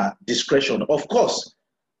their discretion, of course,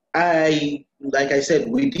 like I said,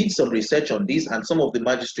 we did some research on this, and some of the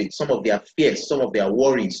magistrates, some of their fears, some of their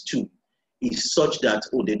worries too, is such that,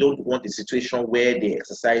 they don't want a situation where they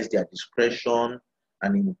exercise their discretion,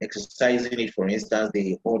 and in exercising it, for instance,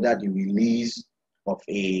 they order the release of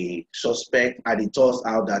a suspect, and it turns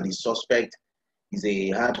out that the suspect is a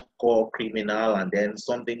hardcore criminal, and then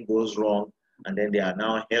something goes wrong, and then they are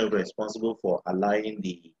now held responsible for allowing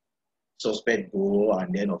the suspect go,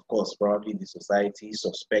 and then of course probably the society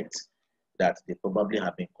suspects that they probably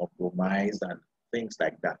have been compromised and things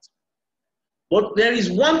like that. But there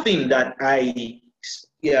is one thing that I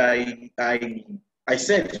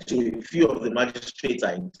said to a few of the magistrates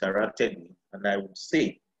I interacted with, and I would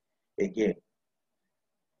say again,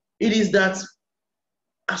 it is that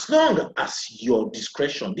as long as your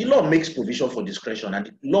discretion, the law makes provision for discretion, and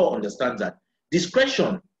the law understands that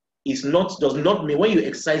discretion does not mean, when you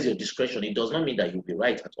exercise your discretion, it does not mean that you'll be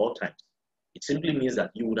right at all times. It simply means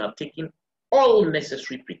that you would have taken all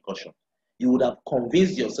necessary precautions. You would have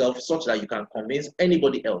convinced yourself such that you can convince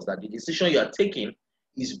anybody else that the decision you are taking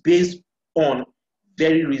is based on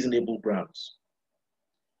very reasonable grounds.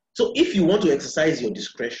 So if you want to exercise your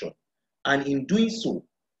discretion, and in doing so,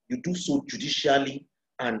 you do so judicially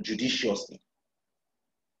and judiciously.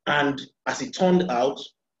 And as it turned out,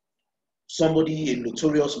 somebody, a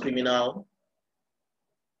notorious criminal,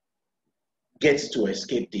 gets to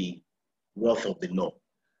escape the wrath of the law.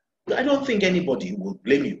 I don't think anybody will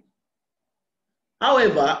blame you.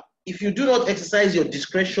 However, if you do not exercise your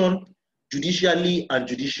discretion judicially and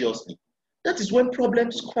judiciously, that is when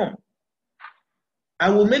problems come. I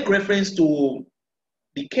will make reference to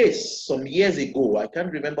the case some years ago. I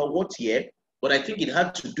can't remember what year, but I think it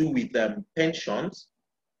had to do with pensions,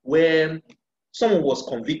 where someone was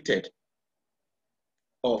convicted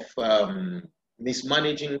of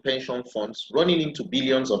mismanaging pension funds, running into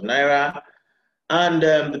billions of naira, And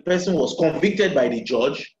the person was convicted by the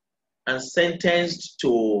judge and sentenced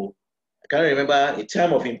to, I can't remember, a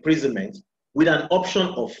term of imprisonment with an option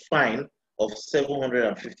of fine of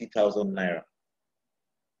 750,000 naira.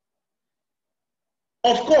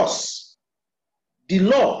 Of course, the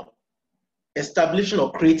law establishing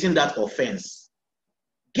or creating that offense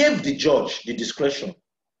gave the judge the discretion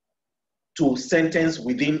to sentence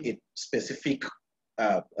within a specific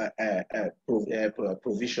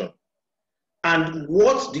provision. And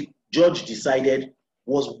what the judge decided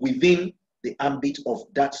was within the ambit of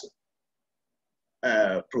that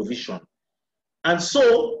provision. And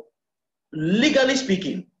so, legally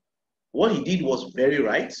speaking, what he did was very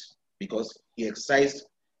right because he exercised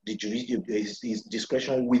his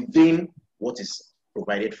discretion within what is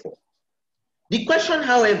provided for. The question,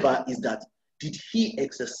 however, is that did he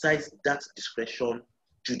exercise that discretion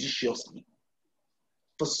judiciously?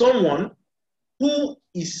 For someone who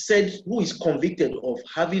is convicted of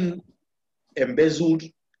having embezzled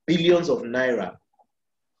billions of naira,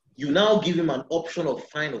 you now give him an option of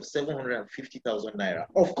fine of 750,000 naira.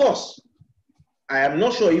 Of course, I am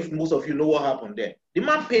not sure if most of you know what happened there. The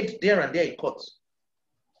man paid there and there in court.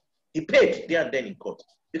 He paid there and then in court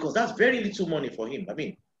because that's very little money for him. I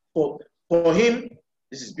mean, for him,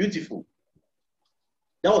 this is beautiful.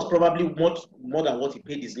 That was probably more than what he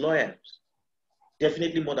paid his lawyers.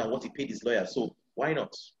 Definitely more than what he paid his lawyers. So why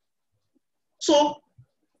not? So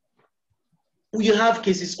we have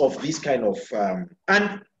cases of this kind of,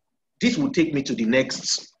 and this will take me to the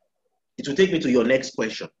next, it will take me to your next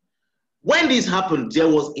question. When this happened, there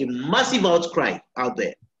was a massive outcry out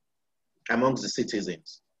there amongst the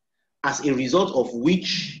citizens, as a result of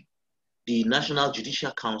which the National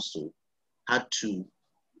Judicial Council had to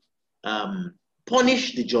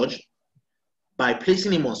punish the judge by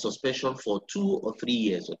placing him on suspension for 2 or 3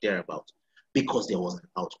 years or thereabout, because there was an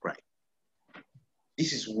outcry.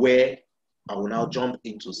 This is where I will now jump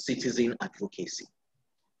into citizen advocacy.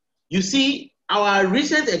 You see, our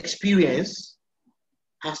recent experience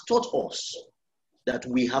has taught us that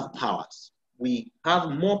we have powers. We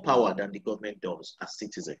have more power than the government does as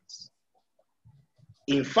citizens.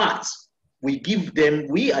 In fact, we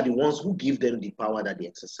are the ones who give them the power that they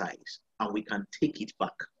exercise, and we can take it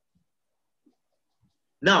back.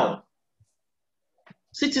 Now,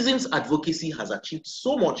 citizens advocacy has achieved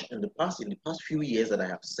so much in the past few years that I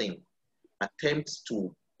have seen. Attempts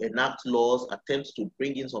to enact laws, attempts to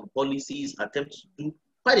bring in some policies, attempts to do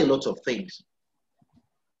quite a lot of things.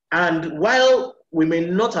 And while we may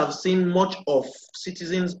not have seen much of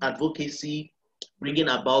citizens advocacy bringing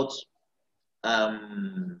about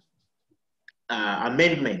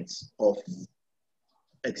amendments of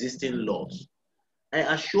existing laws, I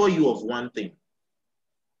assure you of one thing.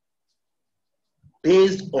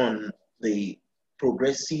 Based on the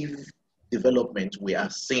progressive development we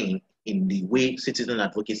are seeing in the way citizen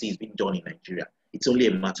advocacy is being done in Nigeria, it's only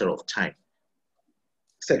a matter of time.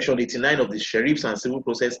 Section 89 of the Sheriffs and Civil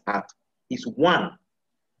Process Act is one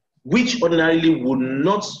which ordinarily would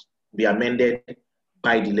not be amended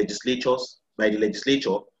by the legislature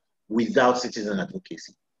without citizen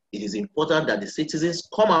advocacy. It is important that the citizens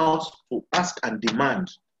come out to ask and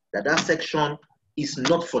demand that that section is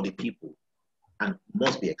not for the people and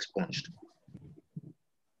must be expunged.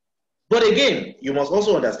 But again, you must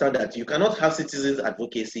also understand that you cannot have citizens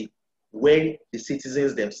advocacy when the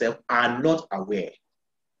citizens themselves are not aware.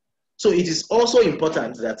 So it is also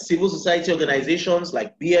important that civil society organizations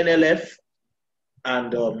like BNLF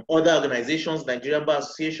and other organizations, Nigerian Bar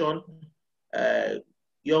Association,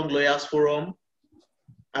 Young Lawyers Forum,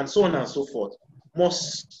 and so on and so forth,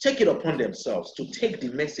 must take it upon themselves to take the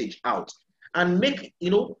message out and make,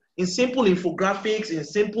 in simple infographics, in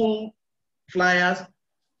simple flyers,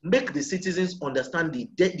 make the citizens understand the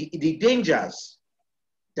dangers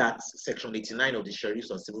that Section 89 of the Sheriffs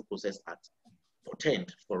and Civil Process Act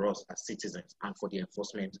portend for us as citizens and for the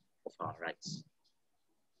enforcement of our rights.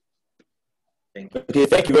 Thank you. Okay,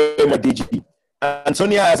 thank you very much, Deji.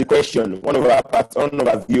 Antonia has a question, one of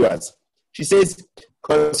our viewers. She says,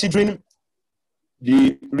 considering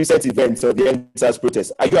the recent events of the NSAS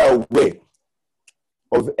protest, are you aware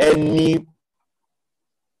of any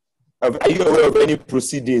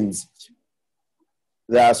proceedings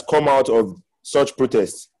that has come out of such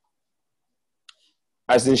protests?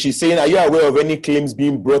 As in, she's saying, are you aware of any claims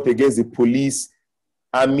being brought against the police,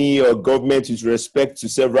 army, or government with respect to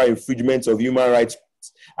several infringements of human rights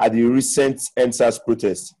at the recent NSAS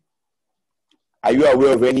protests? Are you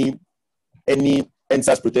aware of any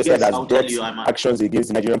NSAS protest that has brought actions against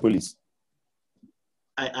the Nigerian police?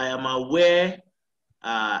 I am aware.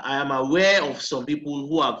 I am aware of some people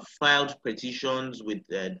who have filed petitions with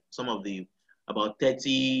some of the about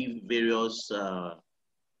 30 various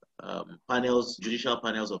panels, judicial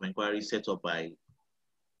panels of inquiry set up by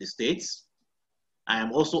the states. I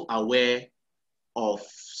am also aware of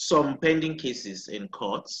some pending cases in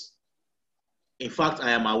courts. In fact,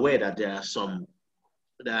 I am aware that there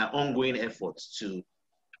are ongoing efforts to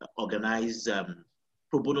organize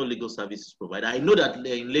pro bono legal services provider. I know that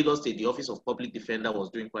in Lagos State, the Office of Public Defender was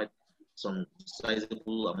doing quite some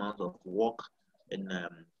sizable amount of work in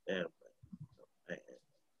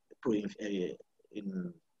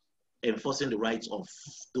enforcing the rights of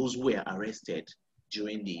those who were arrested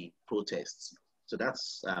during the protests. So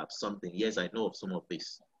that's something. Yes, I know of some of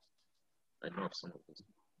this.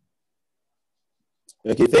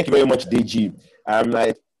 Okay, thank you very much, Deji.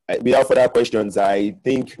 Without further questions, I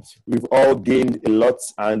think we've all gained a lot,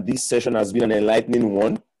 and this session has been an enlightening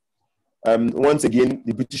one. Once again,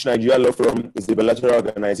 the British Nigeria Law Forum is a bilateral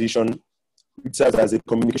organization which serves as a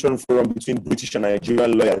communication forum between British and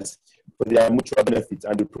Nigerian lawyers for their mutual benefit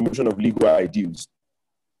and the promotion of legal ideals.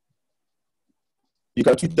 You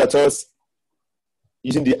can tweet at us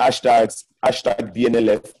using the hashtags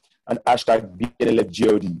 #BNLF and #BNLF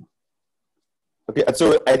JLD. Okay,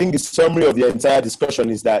 so I think the summary of the entire discussion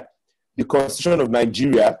is that the Constitution of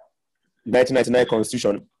Nigeria, the 1999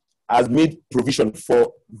 Constitution, has made provision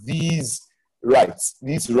for these rights.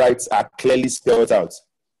 These rights are clearly spelled out.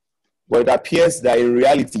 But it appears that in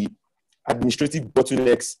reality, administrative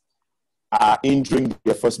bottlenecks are hindering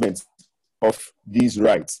the enforcement of these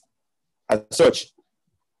rights. As such,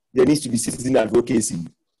 there needs to be citizen advocacy,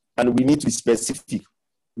 and we need to be specific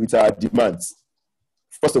with our demands.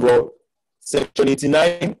 First of all, Section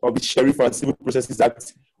 89 of the Sheriff and Civil Processes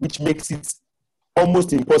Act, which makes it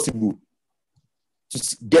almost impossible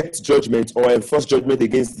to get judgment or enforce judgment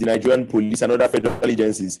against the Nigerian police and other federal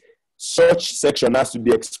agencies. Such section has to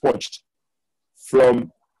be expunged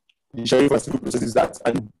from the Sheriff and Civil Processes Act,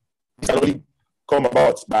 and it can only come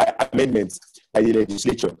about by amendments by the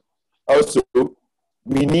legislature. Also,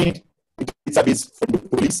 we need a database from the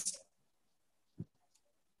police,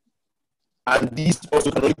 and this also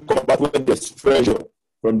can only come about when there's pressure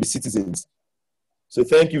from the citizens. So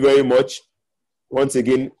thank you very much. Once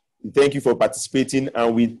again, thank you for participating,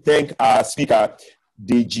 and we thank our speaker,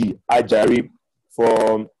 Deji Ajare,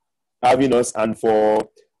 for having us and for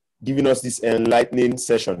giving us this enlightening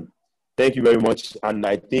session. Thank you very much, and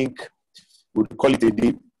I think we'll call it a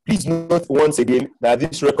day. Please note once again that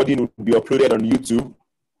this recording will be uploaded on YouTube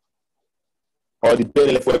or the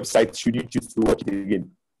BNLF website should you choose to watch it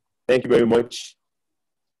again. Thank you very much.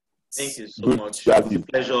 Thank you so much.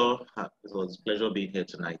 It was a pleasure being here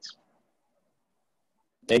tonight.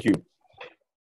 Thank you.